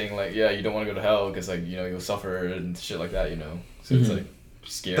always saying like, yeah, you don't want to go to hell because like you'll suffer and shit like that. You know, so it's Mhm. like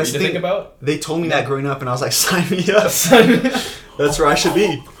scary That's to the think thing. about. They told me that growing up, and I was like, sign me up. Right. That's where I should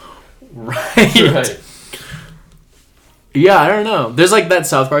be. Right. Yeah, I don't know. There's like that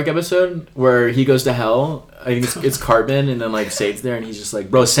South Park episode where he goes to hell. I think it's Cartman, and then like Sade's there, and he's just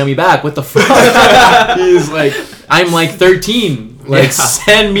like, "Bro, send me back. What the fuck?" He's like, "I'm like 13. Like, Yeah.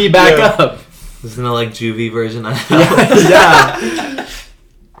 send me back Yeah. up." Isn't it like juvie version of Yeah.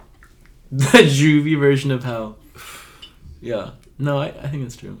 The juvie version of hell. Yeah. No, I think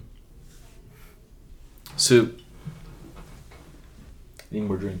it's true. Soup. Need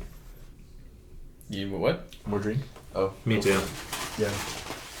more drink. You what? More drink. Oh, Me too. Yeah.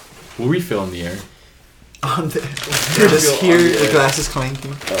 We'll refill in the air. On the, just Feel hear on the the air. glasses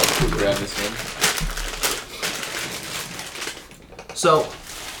clanking. Oh, grab this one. So,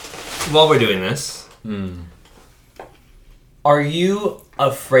 while we're doing this, are you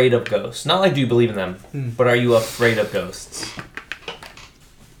afraid of ghosts? Not like do you believe in them, but are you afraid of ghosts?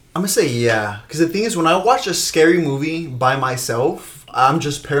 I'm gonna say yeah, because the thing is, when I watch a scary movie by myself, I'm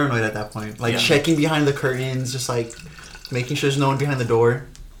just paranoid at that point. Like Yeah. checking behind the curtains, just like making sure there's no one behind the door.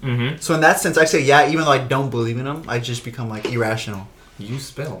 Mm-hmm. So in that sense, I say yeah, even though I don't believe in them, I just become like irrational. You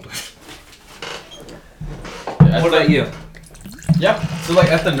spilled. Yeah, What about you? Yeah. So like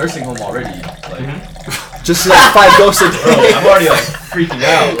at the nursing home already, like Just like 5 ghosts a bro, day. I'm already like freaking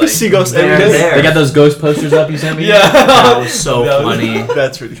out. Like, See ghosts They're every day. there. They got those ghost posters up you sent me? yeah. That was so That was- funny.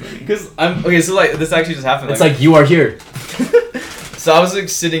 That's really funny. Because I'm okay. So like this actually just happened. It's like, you are here. So I was like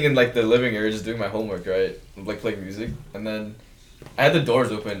sitting in like the living area just doing my homework, right? Like playing music, and then I had the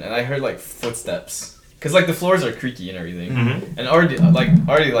doors open and I heard like footsteps. Cause like the floors are creaky and everything, Mhm. and already I was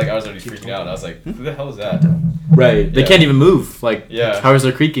already freaking out. I was like, "Who the hell is that?" Right. They Yeah. can't even move. Like, Yeah. towers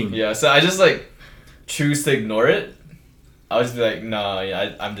are creaking. Yeah. So I just like choose to ignore it. I would just be like, "Nah,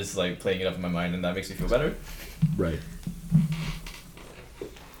 yeah, I'm just like playing it up in my mind, and that makes me feel better." Right.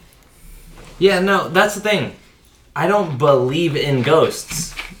 Yeah, no, that's the thing. I don't believe in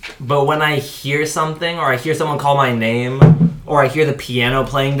ghosts. But when I hear something, or I hear someone call my name, or I hear the piano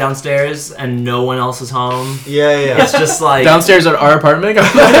playing downstairs and no one else is home, Yeah, yeah. it's just like... Downstairs at our apartment?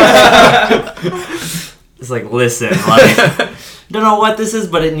 It's like, listen, like... don't know what this is,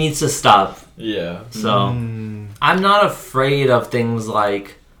 but it needs to stop. Yeah. So, Mm. I'm not afraid of things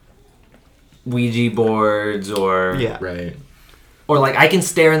like Ouija boards or... Yeah. Right. Or like, I can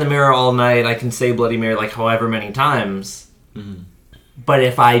stare in the mirror all night, I can say Bloody Mary like however many times. Mhm. But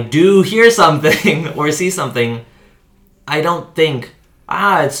if I do hear something or see something, I don't think,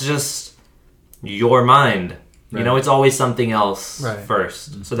 it's just your mind. You Right. know, it's always something else Right.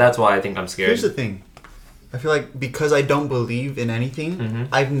 first. So that's why I think I'm scared. Here's the thing. I feel like because I don't believe in anything, Mhm.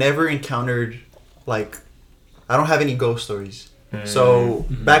 I've never encountered, like, I don't have any ghost stories. Mm. So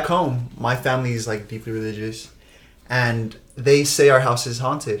back home, my family is like deeply religious, and they say our house is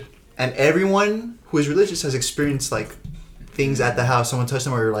haunted. And everyone who is religious has experienced like things at the house. Someone touched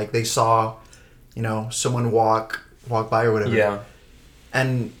them, or like they saw, someone walk by or whatever. Yeah.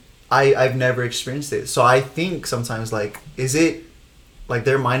 And I've never experienced it. So I think sometimes like, is it like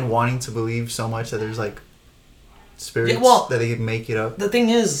their mind wanting to believe so much that there's like spirits well- that they can make it up? The thing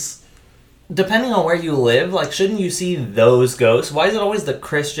is, depending on where you live, like, shouldn't you see those ghosts? Why is it always the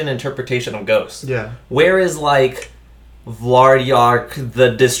Christian interpretation of ghosts? Yeah. Where is, like, Vlardyark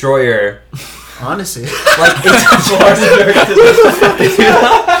the Destroyer? Honestly. Like,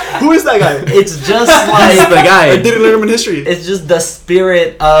 Who is that guy? it's just He's like... the guy. I didn't learn him in history. It's just the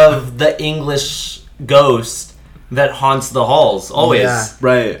spirit of the English ghost that haunts the halls, always. Yeah.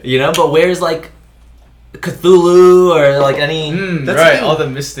 Right. You know, but where's, like, Cthulhu or, like, any... That's the Right. thing. All the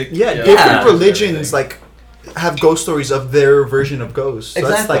mystic. Yeah, Yeah. different religions like have ghost stories of their version of ghosts. So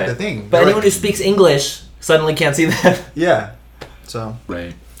that's Exactly. like the thing. But They're anyone like, who speaks English suddenly can't see that. yeah. So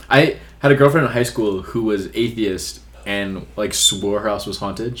Right. I had a girlfriend in high school who was atheist and like swore her house was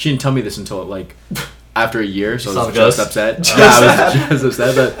haunted. She didn't tell me this until like after a year, so You I saw was the just ghost? upset. Yeah, I was just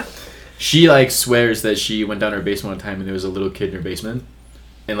upset. But she like swears that she went down her basement one time and there was a little kid in her basement,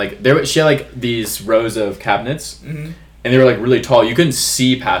 and like she had like these rows of cabinets, Mm-hmm. and they were like really tall. You couldn't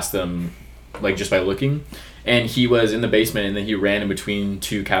see past them, like just by looking. And he was in the basement, and then he ran in between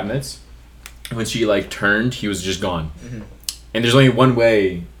two cabinets. When she like turned, he was just gone. Mhm. And there's only one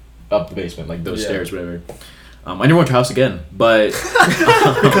way up the basement, like those Yeah. stairs, whatever. I never went to her house again, but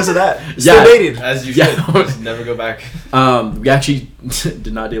Because of that. Yeah. Still dated. As you Yeah. should. Just never go back. we actually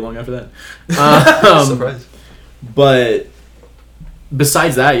did not date long after that. Surprise. But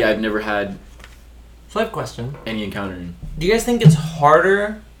besides that, yeah, I've never had So I have a question. any encounter. Do you guys think it's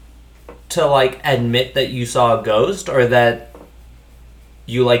harder to like admit that you saw a ghost, or that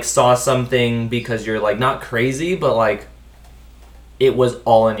you like saw something because you're like not crazy, but like it was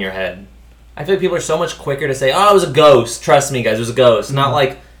all in your head? I feel like people are so much quicker to say, "Oh, it was a ghost. Trust me, guys, it was a ghost." Not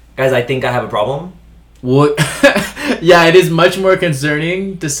like, "Guys, I think I have a problem." Well, yeah, it is much more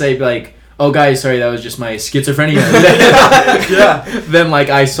concerning to say like, "Oh, guys, sorry, that was just my schizophrenia." Yeah. Then like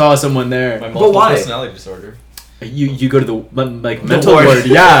I saw someone there. My multiple why? personality disorder. You go to the like mental ward. ward,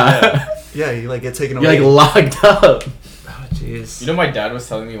 yeah. Yeah, you like get taken You're away. like locked up. Oh, jeez. You know, my dad was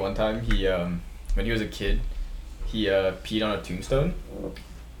telling me one time he when he was a kid, he peed on a tombstone,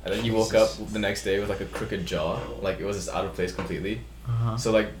 and then he woke up the next day with like a crooked jaw, like it was just out of place completely. Uh-huh.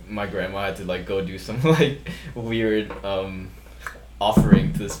 So like my grandma had to like go do some like weird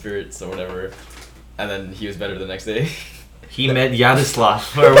offering to the spirits or whatever, and then he was better the next day. He met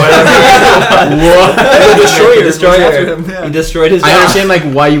Yaroslav or whatever. What? The destroyer. Destroyer. After him, yeah. He destroyed his. I jaw. understand like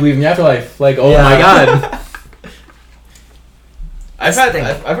why you leave in the afterlife. Like, oh Yeah. my god. I've thing.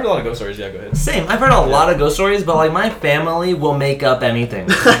 heard a lot of ghost stories. Yeah, go ahead. Same. I've heard a lot of ghost stories, but like my family will make up anything.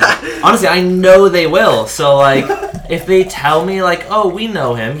 Honestly, I know they will. So like, if they tell me like, "Oh, we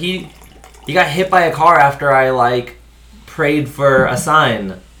know him. He got hit by a car after I like prayed for a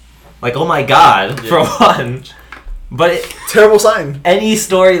sign." Like, oh my god, for one. But Terrible sign. any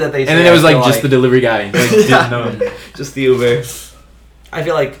story that they say, And then it was I like feel just the delivery guy. Like, didn't know him. just the Uber. I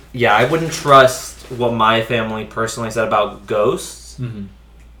feel like, yeah, I wouldn't trust what my family personally said about ghosts Mhm.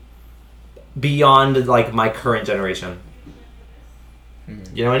 beyond like my current generation.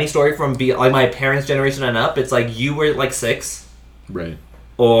 You know, any story from like my parents' generation and up, it's like you were like 6, Right.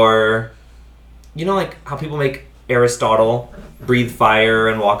 or you know, like how people make Aristotle breathe fire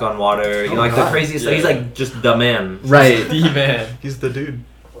and walk on water. You know, like the God. craziest stuff. He's like just the man. Right. The man. He's the dude.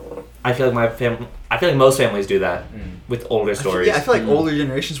 I feel like most families do that with older stories. Yeah, I feel like older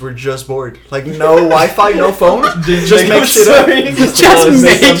generations were just bored. Like no Wi-Fi, no phone. Just make shit up. Just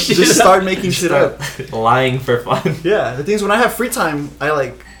make shit Just up. start making shit up. Lying for fun. Yeah, the thing is when I have free time, I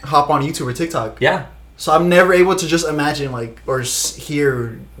like hop on YouTube or TikTok. Yeah. So I'm never able to just imagine like or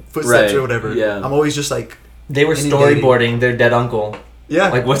hear footsteps Right, or whatever. yeah. I'm always just like, They were Inundated. storyboarding their dead uncle. yeah.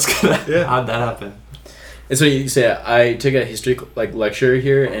 Like, what's gonna... Yeah. How'd that happen? And so you say I took a history like lecture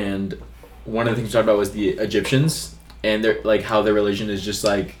here, and one of the things we talked about was the Egyptians and their like how their religion is just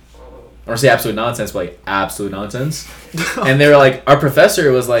like, I don't want to say absolute nonsense, but like absolute nonsense. And they were like, our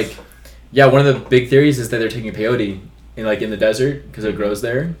professor was like, yeah, one of the big theories is that they're taking peyote in the desert because it grows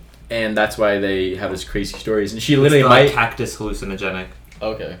there, and that's why they have this crazy stories. And she literally It's might, cactus hallucinogenic.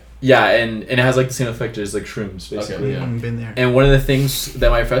 Okay. yeah, and it has like the same effect as like shrooms basically. Okay, yeah. Been there. And one of the things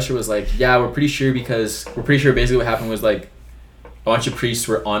that my professor was like, yeah, we're pretty sure basically what happened was like a bunch of priests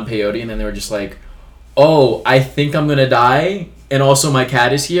were on peyote and then they were just like, oh, I think I'm gonna die, and also my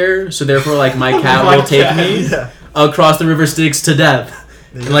cat is here, so therefore like my cat will take me Yeah. across the river Styx to death.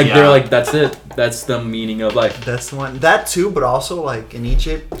 And like Yeah. they're like, that's it. That's the meaning of life. That's the one. That too, but also like in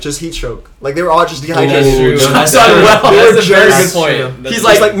Egypt, just heat stroke. Like they were all just dehydrated. That's true. That's That's, true. that's They were a very just- good point. True. That's He's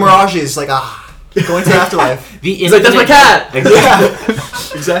just- like mirages, like going to the afterlife. He's like, that's my cat. Exactly.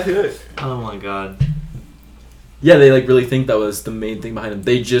 Exactly it. Oh my god. Yeah, they like really think that was the main thing behind them.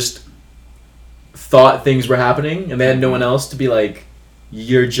 They just thought things were happening, and they had no one else to be like,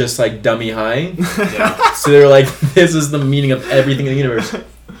 you're just like dummy high. Yeah. So they were like, this is the meaning of everything in the universe.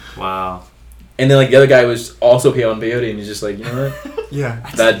 Wow. And then like the other guy was also on peyote, and he's just like, you know what? Yeah.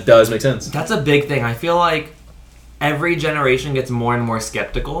 That does make sense. That's a big thing. I feel like every generation gets more and more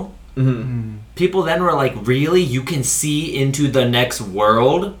skeptical. Mm-hmm. People then were like, really? You can see into the next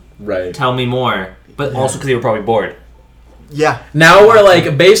world? Right. Tell me more. But Yeah. also because they were probably bored. Yeah. Now we're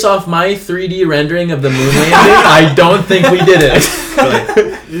like, based off my 3D rendering of the moon landing, I don't think we did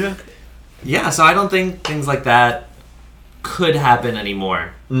it. Yeah. Yeah, so I don't think things like that could happen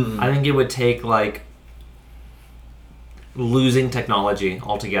anymore. Mm-mm. I think it would take like losing technology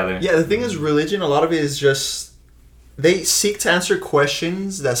altogether. Yeah, the thing is, religion, a lot of it is just they seek to answer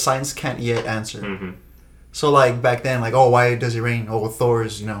questions that science can't yet answer. Mhm. So, like, back then, like, oh, why does it rain? Oh, well,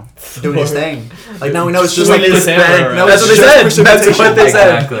 Thor's, doing his Thor. thing. Like, now we know it's just Swinging like his this hammer bag. around. No, That's it's what they just said. That's what they precipitation.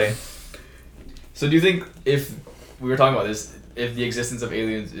 said. Exactly. So do you think if we were talking about this, if the existence of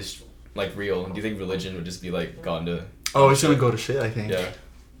aliens is like real, do you think religion would just be like gone to? Oh, it's gonna go to shit, I think. Yeah.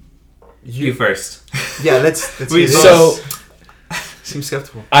 You first. Yeah, let's We get it. So, Seems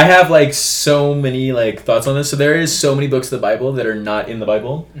skeptical. I have like so many like thoughts on this. So there is so many books of the Bible that are not in the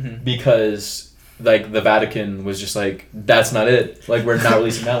Bible because like the Vatican was just like, that's not it. Like we're not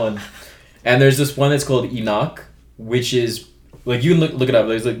releasing that one. And there's this one that's called Enoch, which is like you can look it up.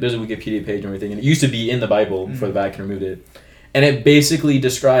 There's a Wikipedia page and everything, and it used to be in the Bible before the Vatican removed it. And it basically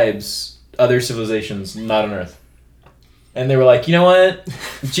describes other civilizations not on Earth. And they were like, you know what?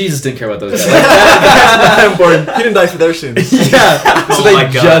 Jesus didn't care about those guys. Like, that's not important. He didn't die for their sins. Yeah. So Oh my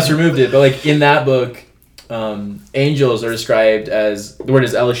they God. just removed it. But like in that book, angels are described as, the word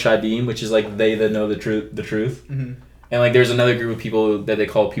is El Shadim, which is like they that know the truth. Mm-hmm. And like there's another group of people that they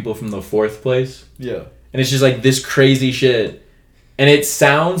call people from the fourth place. Yeah. And it's just like this crazy shit. And it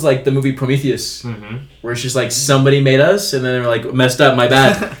sounds like the movie Prometheus, where it's just like somebody made us, and then they're like, messed up, my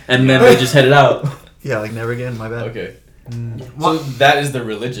bad. And then they just headed out. Yeah, like never again, my bad. Okay. So that is the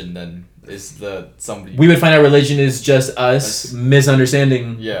religion then? Is the somebody? We would find out religion is just us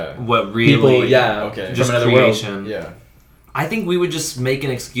misunderstanding Yeah. What really? people, yeah, Okay. from Just another creation. Yeah. I think we would just make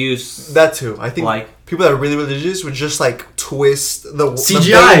an excuse. That too. I think Like- people that are really religious would just like twist the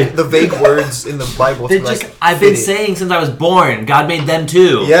CGI. the vague words in the Bible. They to, just, like, I've fit been it. saying since I was born, God made them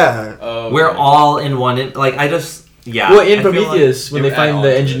too. Yeah. We're Okay. all in one. Like I just, yeah. Well, I in feel like Prometheus, when they they were add find on the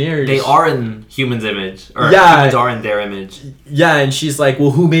to it. engineers, they are in humans' image, or Yeah. humans are in their image. Yeah, and she's like,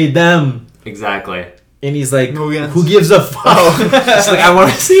 well, who made them? Exactly. And he's like, No answer. who gives a fuck? It's like I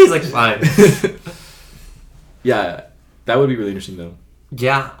want to see. He's like, fine. Yeah, that would be really interesting, though.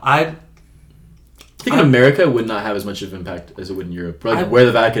 Yeah, I think in America it would not have as much of impact as it would in Europe. Like, I- where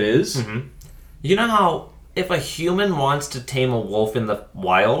the Vatican is. You know how if a human wants to tame a wolf in the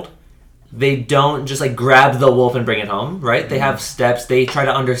wild, they don't just like grab the wolf and bring it home, right? They have steps. They try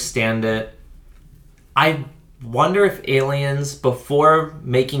to understand it. I wonder if aliens, before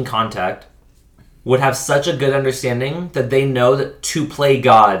making contact, would have such a good understanding that they know that to play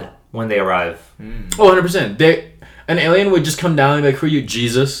God when they arrive. Oh, 100%. An alien would just come down and be like, who are you,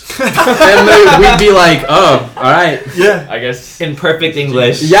 Jesus? And we'd be like, oh, all right. Yeah. I guess. In perfect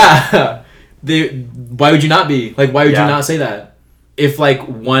English. Yeah. Why would you not be? Like, why would Yeah. you not say that? If, like, I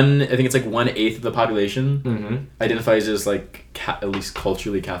think it's like 1/8 of the population identifies as, like, at least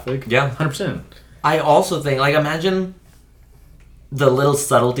culturally Catholic. Yeah. 100%. I also think, like, imagine the little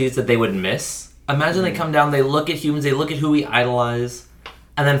subtleties that they would miss. Imagine they come down, they look at humans, they look at who we idolize,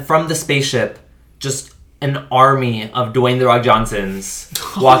 and then from the spaceship, just an army of Dwayne The Rock Johnsons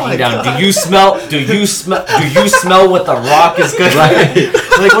walking my down. God. Do you smell what The Rock is good? Right.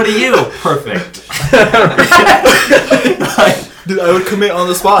 Like, what are you? Perfect. Dude, I would commit on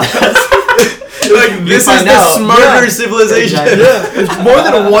the spot. Like, this is find the out. smarter Yeah. civilization. Exactly. Yeah, if more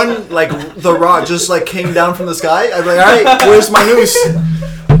than one, like, The Rock just, like, came down from the sky, I'd be like, alright, where's my noose?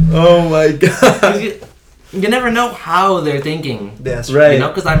 Oh my god. You never know how they're thinking. That's Right. You know,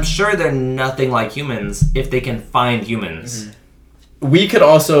 because I'm sure they're nothing like humans if they can find humans. We could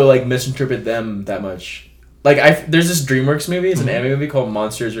also, like, misinterpret them that much. Like, there's this DreamWorks movie. It's an anime movie called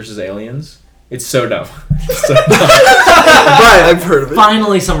Monsters vs. Aliens. It's so dumb. It's so dumb. Right, I've heard of it.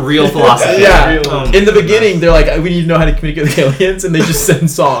 Finally, some real philosophy. Yeah. Um, In the beginning, they're like, we need to know how to communicate with aliens, and they just send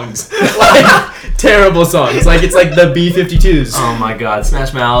songs. Like, terrible songs. Like, it's like the B-52s. Oh my god,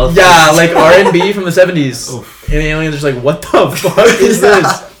 Smash Mouth. Yeah, like R&B from the 70s. Oof. And the aliens are just like, what the fuck is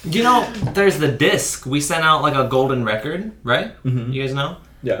this? You know, there's the disc. We sent out like a golden record, right? Mhm. You guys know?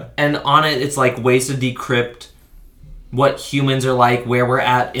 Yeah. And on it, it's like ways to decrypt what humans are like, where we're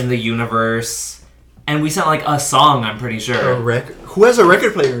at in the universe. And we sent like a song, I'm pretty A sure. record? Who has a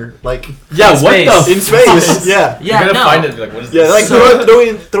record player? Like, Yeah, In what space. the in space? Yeah. Yeah, You're gonna no. find it. Like, what is Yeah, this? like,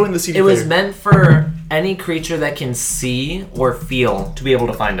 So- throw in the CD It was player. meant for any creature that can see or feel to be able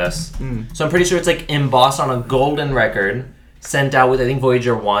to find us. So I'm pretty sure it's like embossed on a golden record, sent out with I think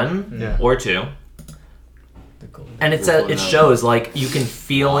Voyager 1 Yeah. or 2. And it shows like you can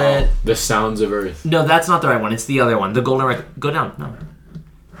feel it. The sounds of Earth. No, that's not the right one. It's the other one. The golden record. Go down. No.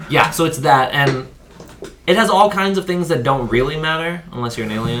 Yeah, so it's that, and it has all kinds of things that don't really matter unless you're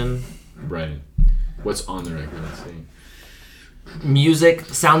an alien. Right. What's on the record? Let's see. Music,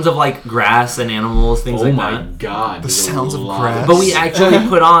 sounds of like grass and animals, things Oh like my that. god. The there's a sounds of lot. grass. But we actually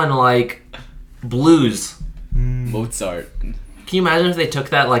put on like blues. Mozart. Can you imagine if they took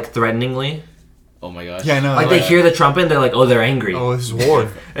that like threateningly? Oh my gosh. Yeah, I know. Like they hear the trumpet and they're like, oh, they're angry. Oh, this is war.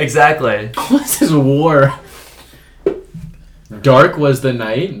 Exactly. What's this war? Dark was the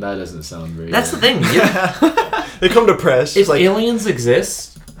night? That doesn't sound very That's the good. thing. Yeah. They come to press. If like, aliens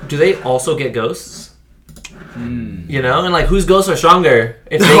exist, do they also get ghosts? Hmm. You know? And like, whose ghosts are stronger?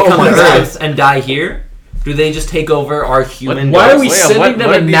 If they Oh come my to God. Earth and die here, do they just take over our human Why are we ghosts? Yeah, sending what- them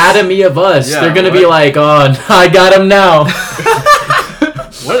what are these- anatomy of us? Yeah, They're gonna be what- like, oh, I got him now.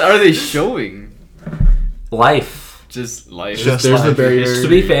 What are they showing? Life. Just life. Just There's the life. barrier. To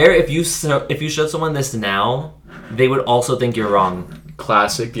be fair, if you showed someone this now, they would also think you're wrong.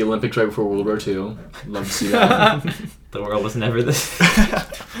 Classic. The Olympics right before World War II. Love to see that. The world was never this.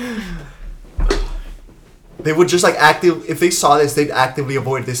 They would just if they saw this, they'd actively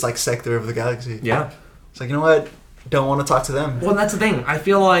avoid this sector of the galaxy. Yeah. It's like, you know what? Don't want to talk to them. Well, that's the thing. I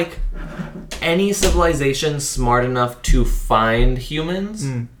feel like any civilization smart enough to find humans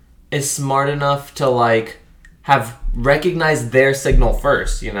is smart enough to have recognized their signal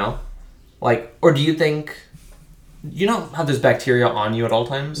first, you know? Or do you think you know how there's bacteria on you at all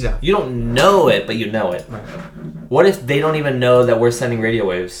times? Yeah. You don't know it, but you know it. Right. What if they don't even know that we're sending radio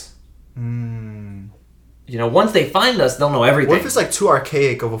waves? You know, once they find us, they'll know everything. What if it's too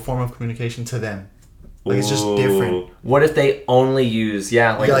archaic of a form of communication to them? It's just different. What if they only use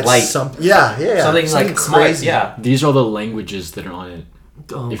light? Something Something smart. crazy. Yeah. These are all the languages that are on it.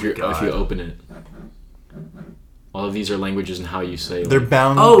 Oh if you open it, all of these are languages and how you say. They're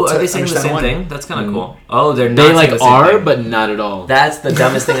bound. Oh, to are they saying the understand same one. thing? That's kind of cool. Oh, they're not. They saying the same are, thing. but not at all. That's the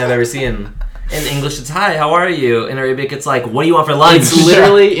dumbest thing I've ever seen. In English, it's "Hi, how are you?" In Arabic, it's like, "What do you want for lunch?" It's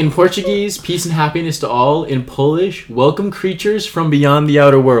literally in Portuguese, peace and happiness to all. In Polish, welcome creatures from beyond the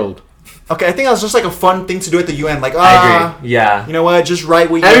outer world. Okay, I think that was just a fun thing to do at the UN. I agree. Yeah. You know what? Just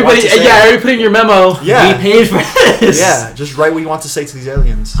write what you Everybody, want to say. everybody put in your memo. Yeah. We paid for this. Yeah, just write what you want to say to these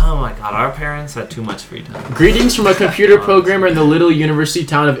aliens. Oh my god, our parents had too much free time. Greetings from a computer programmer in the little university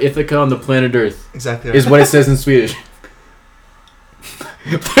town of Ithaca on the planet Earth. Exactly. Is what it says in Swedish.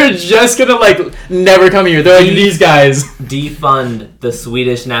 They're just gonna never come here. They're these guys. Defund the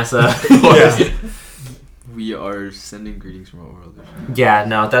Swedish NASA. Yeah. We are sending greetings from our world. Yeah,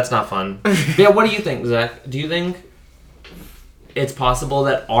 no, that's not fun. Yeah, what do you think, Zach? Do you think it's possible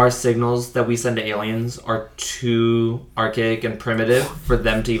that our signals that we send to aliens are too archaic and primitive for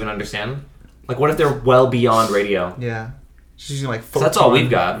them to even understand? What if they're well beyond radio? Yeah. Just using photon. So that's all we've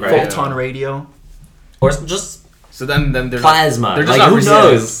got, right? Photon radio. Or just So then they're plasma. Not, they're just Like, not who receiving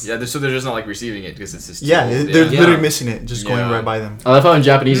knows? it. Yeah, so they're just not receiving it because it's just Yeah, too old. they're Yeah. literally missing it, just going Yeah. right by them. I love how in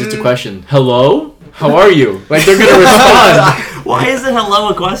Japanese it's a question. Hello? How are you? They're gonna respond. Why is it hello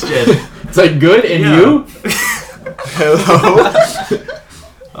a question? It's good, and Yeah. you? Hello.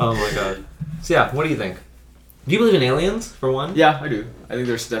 Oh my god. So yeah, what do you think? Do you believe in aliens, for one? Yeah, I do. I think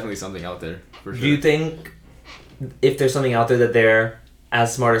there's definitely something out there for sure. Do you think if there's something out there that they're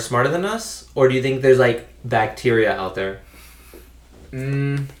as smart or smarter than us? Or do you think there's bacteria out there?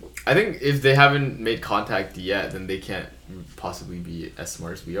 I think if they haven't made contact yet, then they can't possibly be as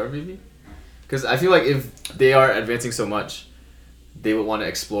smart as we are, maybe. Because I feel like if they are advancing so much, they would want to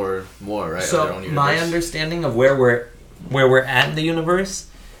explore more, right? of their So own universe. my understanding of where we're at in the universe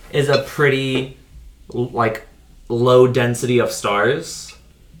is a pretty low density of stars.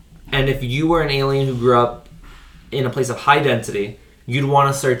 And if you were an alien who grew up in a place of high density, you'd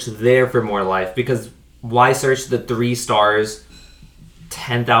want to search there for more life, because why search the 3 stars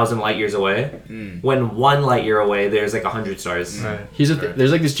 10,000 light years away when 1 light year away there's 100 stars? Right.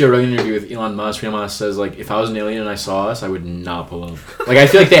 There's this Joe Rogan interview with Elon Musk. Elon Musk says if I was an alien and I saw us, I would not pull up. I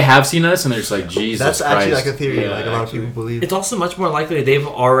feel like they have seen us and they're just Jesus That's Christ. actually a theory. Yeah, A lot of people believe. It's also much more likely they've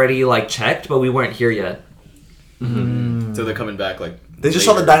already checked, but we weren't here yet. So they're coming back They just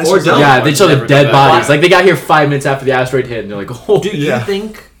saw the later. dinosaurs. Or Yeah, they show the Never dead come back. bodies. They got here 5 minutes after the asteroid hit, and they're oh. Do you Yeah.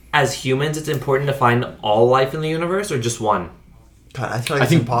 think as humans it's important to find all life in the universe or just one? God, I feel like it's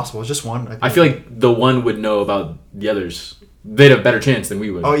think- impossible. It's just one. I feel like the one would know about the others. They'd have a better chance than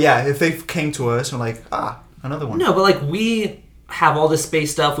we would. Oh yeah, if they came to us and another one. No, but we have all this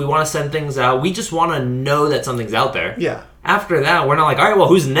space stuff. We want to send things out. We just want to know that something's out there. Yeah. After that, we're not all right, well,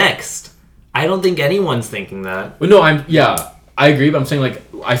 who's next? I don't think anyone's thinking that. Well, no, I agree, but I'm saying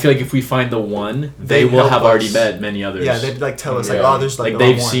I feel like if we find the one, they They'd will help have already us. met many others. Yeah, they'd tell us Yeah. there's a lot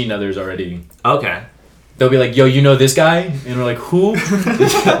they've more. seen others already. Okay. They'll be yo, you know this guy? And we're who?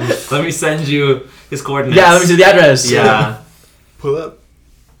 Let me send you his coordinates. Yeah, let me see the address. Yeah. Pull up.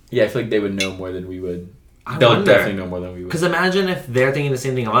 Yeah, I feel like they would know more than we would. I They'll wonder. definitely know more than we would. Because imagine if they're thinking the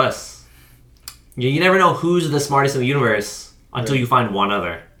same thing of us. You never know who's the smartest in the universe until you find one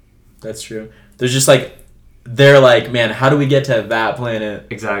other. That's true. There's just they're man, how do we get to that planet?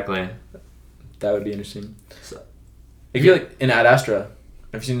 Exactly. That would be interesting. If you're in Ad Astra,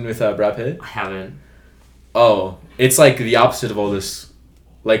 have you seen with Brad Pitt? I haven't. Oh, it's the opposite of all this.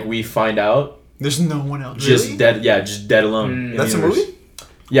 We find out There's no one else. just Really? dead. Yeah, just dead alone. in the That's a universe. movie?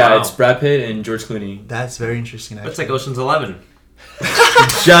 Yeah, Wow. it's Brad Pitt and George Clooney. That's very interesting. It's Actually. like Ocean's 11.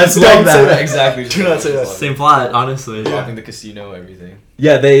 Just Don't like say that. that. Exactly. Do not say that. Same plot, honestly. Robbing the casino, everything.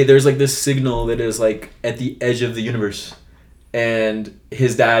 Yeah, there's this signal that is at the edge of the universe, and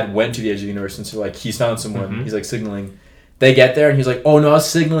his dad went to the edge of the universe, and so like he's found someone. He's like signaling. They get there, and he's like, "Oh no, I was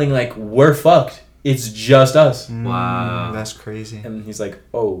signaling like we're fucked. It's just us." Wow. That's crazy. And he's like,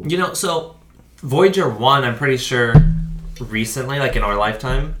 "Oh." You know, so Voyager 1, I'm pretty sure recently, like in our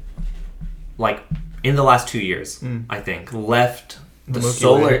lifetime, like in the last 2 years, I think, left the Milky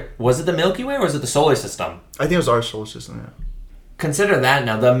solar... Way. Was it the Milky Way or was it the solar system? I think it was our solar system, yeah. Consider that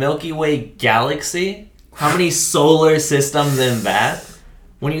now. The Milky Way galaxy, how many solar systems in that?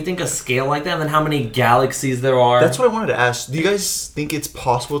 When you think a scale like that, and then how many galaxies there are. That's what I wanted to ask. Do you guys think it's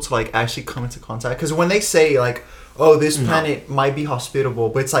possible to like actually come into contact? Because when they say like, oh, this planet might be hospitable,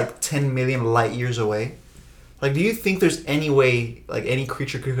 but it's like 10 million light years away. Like, do you think there's any way like any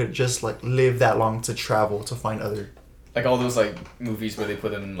creature could just like live that long to travel to find other? Like all those like movies where they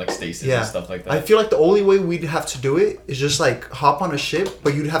put them in like stasis Yeah. and stuff like that. I feel like the only way we'd have to do it is just like hop on a ship,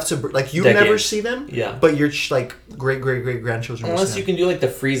 but you'd have to like you'd never Decades. see them. Yeah. But your like great grandchildren. will Unless see you them. can do like the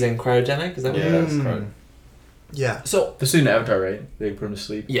freezing cryogenic. Is that what Yeah, it that's is? correct. Yeah. So, The student Avatar, right? They put him to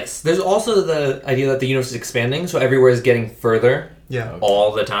sleep. yes. There's also the idea that the universe is expanding, so everywhere is getting further Yeah.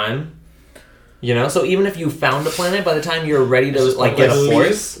 all the time. You know? So even if you found a planet, by the time you're ready to It's just like get a Like,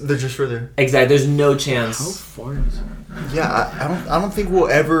 force... They're just further. Exactly. There's no chance. far is it? Yeah, I don't think we'll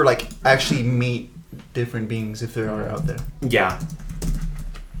ever like actually meet different beings if they are out there. Yeah.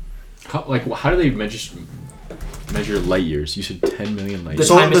 How do they measure light years? You said 10 million light The years.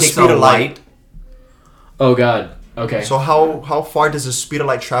 So time it the takes speed a of light. Oh god. Okay. So how far does the speed of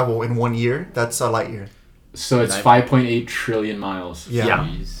light travel in 1 year? That's a light year. So it's 5.8 trillion miles. Yeah. Yeah.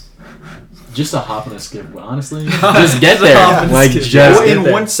 Jeez. Just a hop and a skip. Honestly, just get there. hop and Like skip. just Well, get in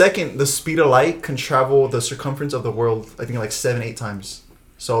there. 1 second, the speed of light can travel the circumference of the world. I think like 7-8 times.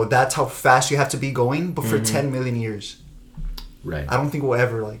 So that's how fast you have to be going. But for 10 million years, Right. I don't think we'll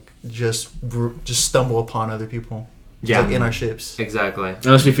ever like just stumble upon other people. Yeah. Like in our ships. Exactly.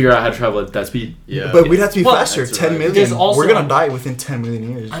 Unless we figure out how to travel at that speed. Yeah. But we'd have to be Well, faster. that's 10 right. million. There's also- We're gonna die within 10 million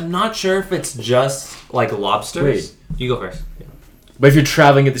years. I'm not sure if it's just like lobsters. You go first. But if you're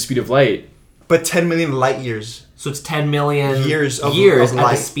traveling at the speed of light, But 10 million light years. So it's 10 million Years of at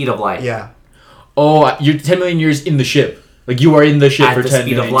light. the speed of light. Yeah. you're 10 million years in the ship. Like you are in the ship At for the 10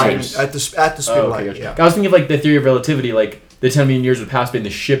 speed of million light. years. At the speed Oh, of okay, light. gotcha. Yeah. I was thinking of like the theory of relativity, like the 10 million years would pass, but in the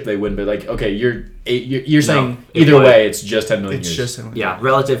ship they wouldn't. But like, okay, you're saying it either would. way, it's just 10 million It's years. just 10 million. Yeah,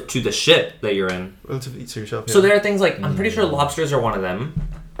 relative to the ship that you're in. Relatively to yourself. Yeah. So there are things like, I'm pretty sure lobsters are one of them.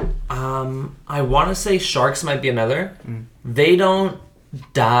 I want to say sharks might be another. They don't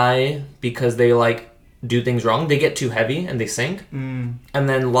die because they like do things wrong. They get too heavy and they sink. And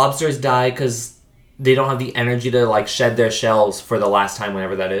then lobsters die because they don't have the energy to like shed their shells for the last time,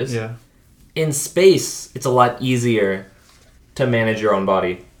 whenever that is. Yeah. In space, it's a lot easier to manage your own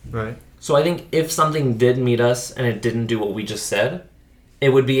body. Right. So I think if something did meet us and it didn't do what we just said, it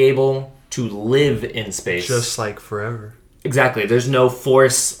would be able to live in space. Just like forever. Exactly. There's no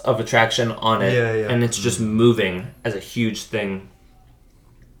force of attraction on it. Yeah, yeah. And it's just moving as a huge thing.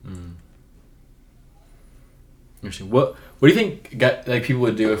 Interesting. What do you think like people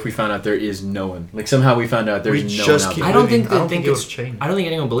would do if we found out there is no one? Like somehow we found out there's We no just one out keep there. I don't living. think they I don't think think it it's would change. I don't think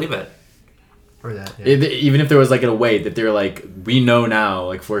anyone will believe it. Or that. Yeah. Even if there was like a way that they're like, we know now,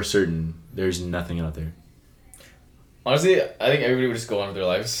 like for certain, there's nothing out there. Honestly, I think everybody would just go on with their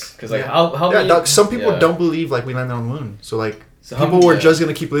lives. Because like, Yeah. how Yeah, many... dog, some people yeah. don't believe like we landed on the moon. So like So how people many- were yeah. just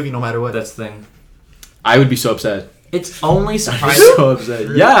gonna keep living no matter what. That's the thing. I would be so upset. It's only surprising. So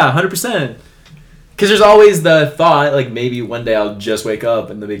upset. Yeah, 100%. Because there's always the thought, like maybe one day I'll just wake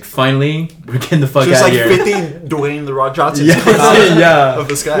up and they'll be like, finally, we're getting the fuck Just out like of here. 50 Dwayne the Rock Johnsons Yeah, coming out yeah. of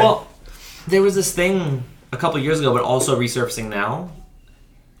the sky. Well, there was this thing a couple years ago, but also resurfacing now,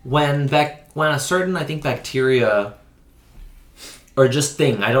 when a certain, I think, bacteria or just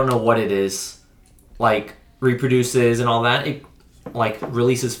thing, I don't know what it is, like reproduces and all that, it like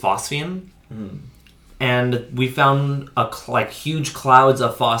releases phosphine, and we found like huge clouds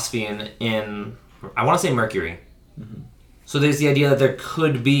of phosphine in, I want to say, Mercury. So there's the idea that there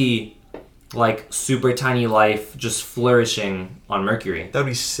could be like super tiny life just flourishing on Mercury. That'd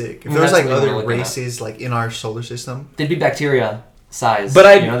be sick. If Mm, there was that's like what we other wanna look at. races like in our solar system. They'd be bacteria size. But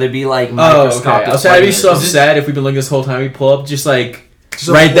they'd be like Oh, okay. microscopic. I'll say I'd be so organisms. upset if we've been looking this whole time. We pull up just like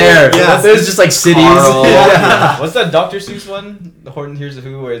So- right there. Yeah. There's just like cities. Carl. Yeah. What's that Dr. Seuss one? The Horton Hears the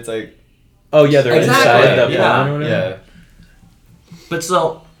Who, where it's like... Oh yeah, they're Exactly. inside the Yeah. pond or whatever. Yeah. But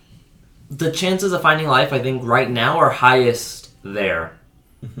so, the chances of finding life, I think, right now are highest there,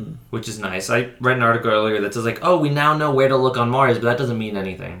 which is nice. I read an article earlier that says like, oh, we now know where to look on Mars, but that doesn't mean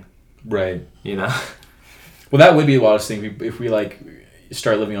anything. Right. You know? Well, that would be the wildest thing if we like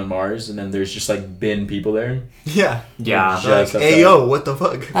start living on Mars, and then there's just like been people there. Yeah. Yeah. Just Like, stuff hey that- yo, what the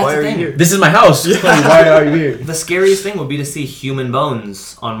fuck? Why the are you thing. here? This is my house. Why are you here? The scariest thing would be to see human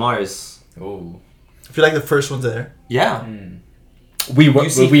bones on Mars. Oh. I feel like the first one's there. Yeah. We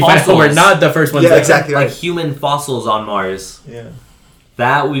see find out we're fossils. not the first ones. Yeah, there. exactly Like right. human fossils on Mars. Yeah.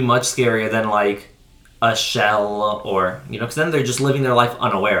 That would be much scarier than like a shell or, because then they're just living their life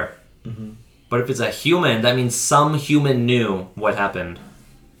unaware. But if it's a human, that means some human knew what happened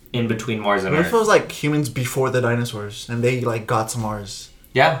in between Mars and What if it Earth. was like humans before the dinosaurs and they like got to Mars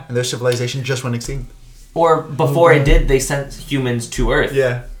Yeah. and their civilization just went extinct? Or before it did, they sent humans to Earth.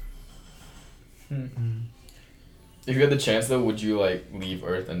 Yeah. If you had the chance though, would you like leave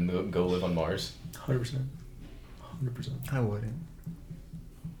Earth and go live on Mars? 100%. 100%. I wouldn't.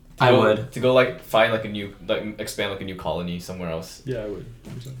 I would. To go like find like a new expand like a new colony somewhere else. Yeah, I would.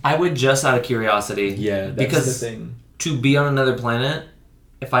 100%. I would just out of curiosity. Yeah, that's Because the thing. to be on another planet,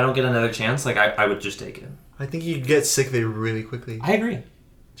 if I don't get another chance, like I would just take it. I think you'd get sick of it really quickly. I agree.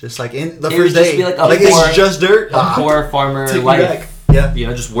 Just like in the It first would just day. be like a poor- it's just dirt. A poor farmer Take me life. back.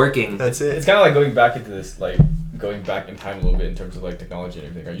 Yeah. Just working. That's it. It's kind of like going back into this like going back in time a little bit in terms of like technology and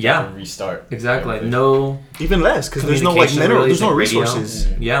everything. Right? You Yeah. have to restart. Exactly. everything. No. Even less because there's no like Communication, mineral. really, There's no like radio. resources.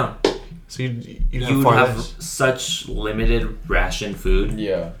 Yeah. So you'd You have would far have less. such limited ration food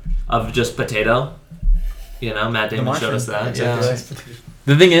Yeah. of just potato. Matt Damon showed us that. Exactly Yeah. right.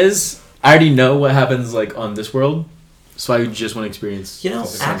 The thing is, I already know what happens like on this world, so I just want to experience.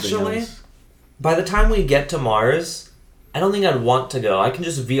 something actually, else. by the time we get to Mars, I don't think I'd want to go. I can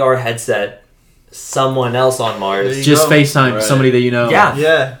just VR headset someone else on There Mars. you just go. FaceTime Right. somebody that you know. Yeah.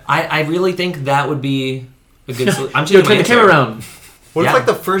 Yeah. I really think that would be a good solution. I'm Yo, taking turn the my camera answer. around. What Yeah. if like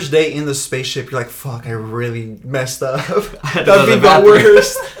the first day in the spaceship you're like, fuck, I really messed up. had to go That'd to be the the bathroom.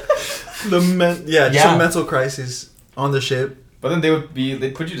 worst. just Yeah. a mental crisis on the ship. But then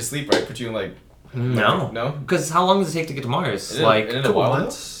they'd put you to sleep, right? Put you in like No. no. Because how long does it take to get to Mars? Isn't Like it a Couple while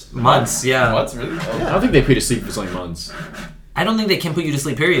months. months, yeah. Months really? Oh, I don't think they put you to sleep for so many months. I don't think they can put you to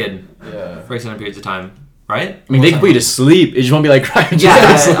sleep, period, yeah. for extended periods of time. Right? I mean, they can put you to sleep. It just won't be like crying.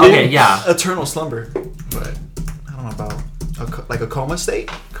 Yeah, okay, yeah. Eternal slumber. But I don't know about like a coma state,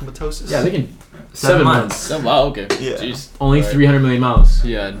 comatosis. Yeah, they can. 7 months. Oh, wow. Okay. Yeah. Jeez. Only Alright. 300 million miles.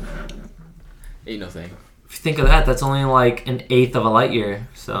 Yeah. Ain't no thing. If you think of that, that's only like an eighth of a light year.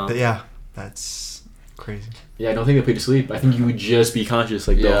 So But yeah, that's crazy. Yeah, I don't think they put you to sleep. I think you would just be conscious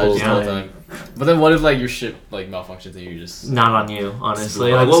like the Yeah, whole just the whole time. time. But then what if like your ship like malfunctions and you just not on you, honestly.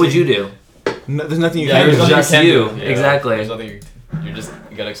 Honestly. Like, what would you do? No, there's nothing you yeah, can there's do. nothing just can you. do. Exactly. There's nothing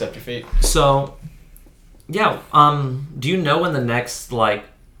you gotta accept your fate. So, yeah. Do you know when the next like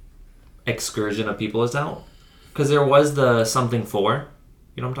excursion of people is out? Because there was the something 4.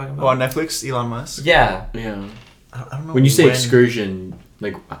 You know what I'm talking Oh, about? on Netflix, Elon Musk. Yeah. Yeah. I don't know. When you say excursion,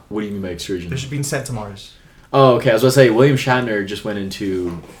 like, what do you mean by excursion? they're just being sent to Mars. Oh, okay. I was about to say William Shatner just went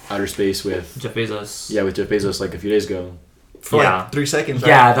into outer space with Jeff Bezos. with Jeff Bezos like a few days ago. For Yeah. like 3 seconds.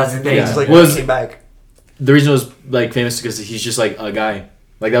 Yeah, right? that's the And thing. he just like Was- came back. The reason it was like famous because he's just like a guy.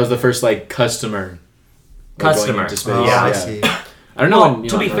 Like that was the first like customer. Like, Customer. going into space. Oh, yeah. I see. I don't know. Well, when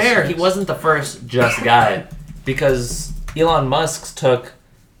to Elon be Musk fair, was. he wasn't the first just guy, because Elon Musk took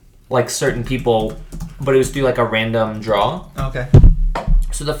like certain people, but it was through like a random draw. Okay.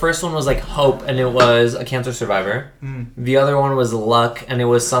 So the first one was like Hope, and it was a cancer survivor. The other one was Luck, and it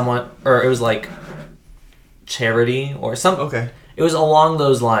was someone, or it was like Charity or something. Okay. It was along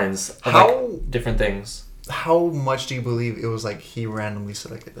those lines of How- like different things. How much do you believe it was like he randomly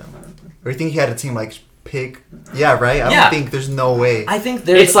selected them? Or you think he had a team like pick? Yeah, right? I Yeah. don't think there's no way. I think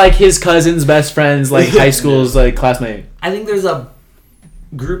there's It's like his cousin's best friend's like high school's like classmate. I think there's a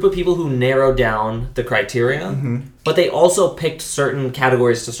group of people who narrowed down the criteria, Mm-hmm. but they also picked certain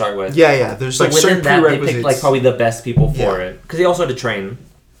categories to start with. Yeah. There's So like within certain that, they prerequisites. picked like probably the best people for Yeah. it, because they also had to train.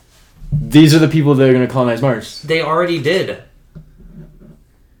 These are the people that are gonna colonize Mars. They already did.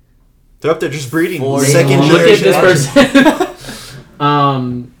 They're up there just breeding. For- Second Look at generation. this person.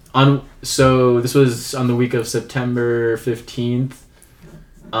 So this was on the week of September 15th.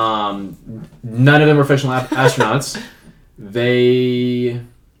 None of them were professional astronauts. They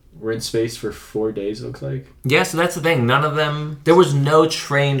were in space for 4 days. It looks like. Yeah, so that's the thing. None of them. There was no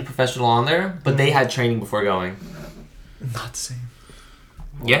trained professional on there, but they had training before going. Not the same.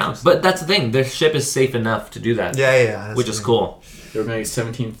 Yeah, but that's the thing. Their ship is safe enough to do that, Yeah. That's which the is thing. cool. They were going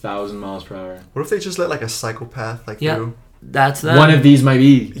 17,000 miles per hour. What if they just let like a psychopath like Yeah. through? That's that. One of these might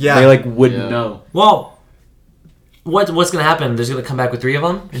be. Yeah. They like wouldn't Yeah. know. Well, what's gonna happen? There's gonna come back with 3 of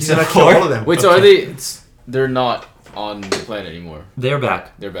them He's instead gonna of kill 4. all of them. Wait, so are they? They're not on the planet anymore. They're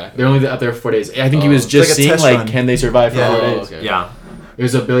back. They're back. They're only out there for 4 days. I think he was Oh. just It's like a seeing test like run. can they survive for Yeah. 4 Oh, days. okay. Yeah. It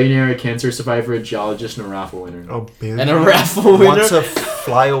was a billionaire, a cancer survivor, a geologist, and a raffle winner. Oh, billion. And a raffle winner. Wants to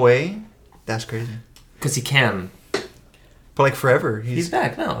fly away? That's crazy. Because he can. But like forever. He's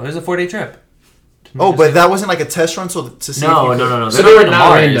back. No, it was a 4-day trip. Oh, but that wasn't like a test run, so to see. No, if you could- no. So They're they were going to not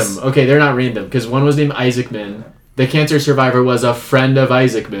Mars. random. Okay, they're not random because one was named Isaacman. The cancer survivor was a friend of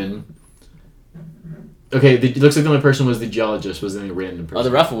Isaacman. Okay, it looks like the only person was the geologist. Was the only random person. Oh,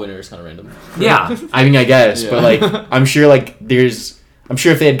 the raffle winner is kind of random. Yeah. I mean, I guess, but Yeah. like, I'm sure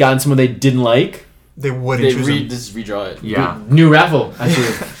if they had gotten someone they didn't like, They wouldn't They choose him. just redraw it. Yeah. new raffle.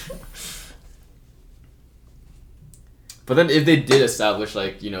 Actually, But then if they did establish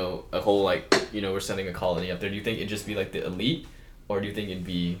like, you know, a whole like, you know, we're sending a colony up there, do you think it'd just be like the elite, or do you think it'd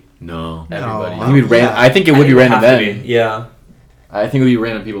be no. everybody? No. I think, Yeah. I think it would be random then. Yeah. I think it would be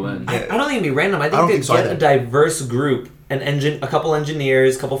random people then. I don't think it'd be random. I don't think think they'd so get either. a diverse group. A couple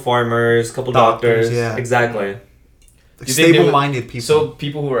engineers, a couple farmers, a couple Doctors, doctors. yeah. Exactly. Like Do you think they would- stable-minded people. So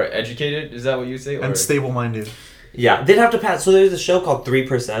people who are educated, is that what you say? Or? and stable-minded. Yeah. They'd have to pass. So there's a show called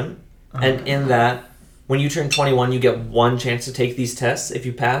 3%. And in that, when you turn 21, you get one chance to take these tests. If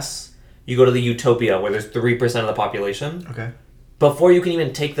you pass, you go to the utopia where there's 3% of the population. Okay. Before you can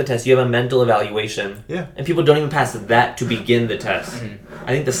even take the test, you have a mental evaluation. Yeah. And people don't even pass that to begin the test. I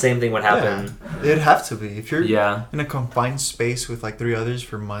think the same thing would happen. Yeah. It'd have to be. If you're Yeah. in a confined space with like 3 others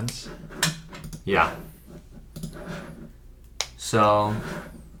for months. Yeah. So.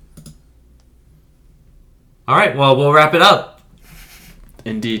 All right. Well, we'll wrap it up.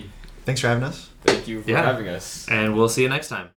 Indeed. Thanks for having us. Thank you for Yeah. having us. And we'll see you next time.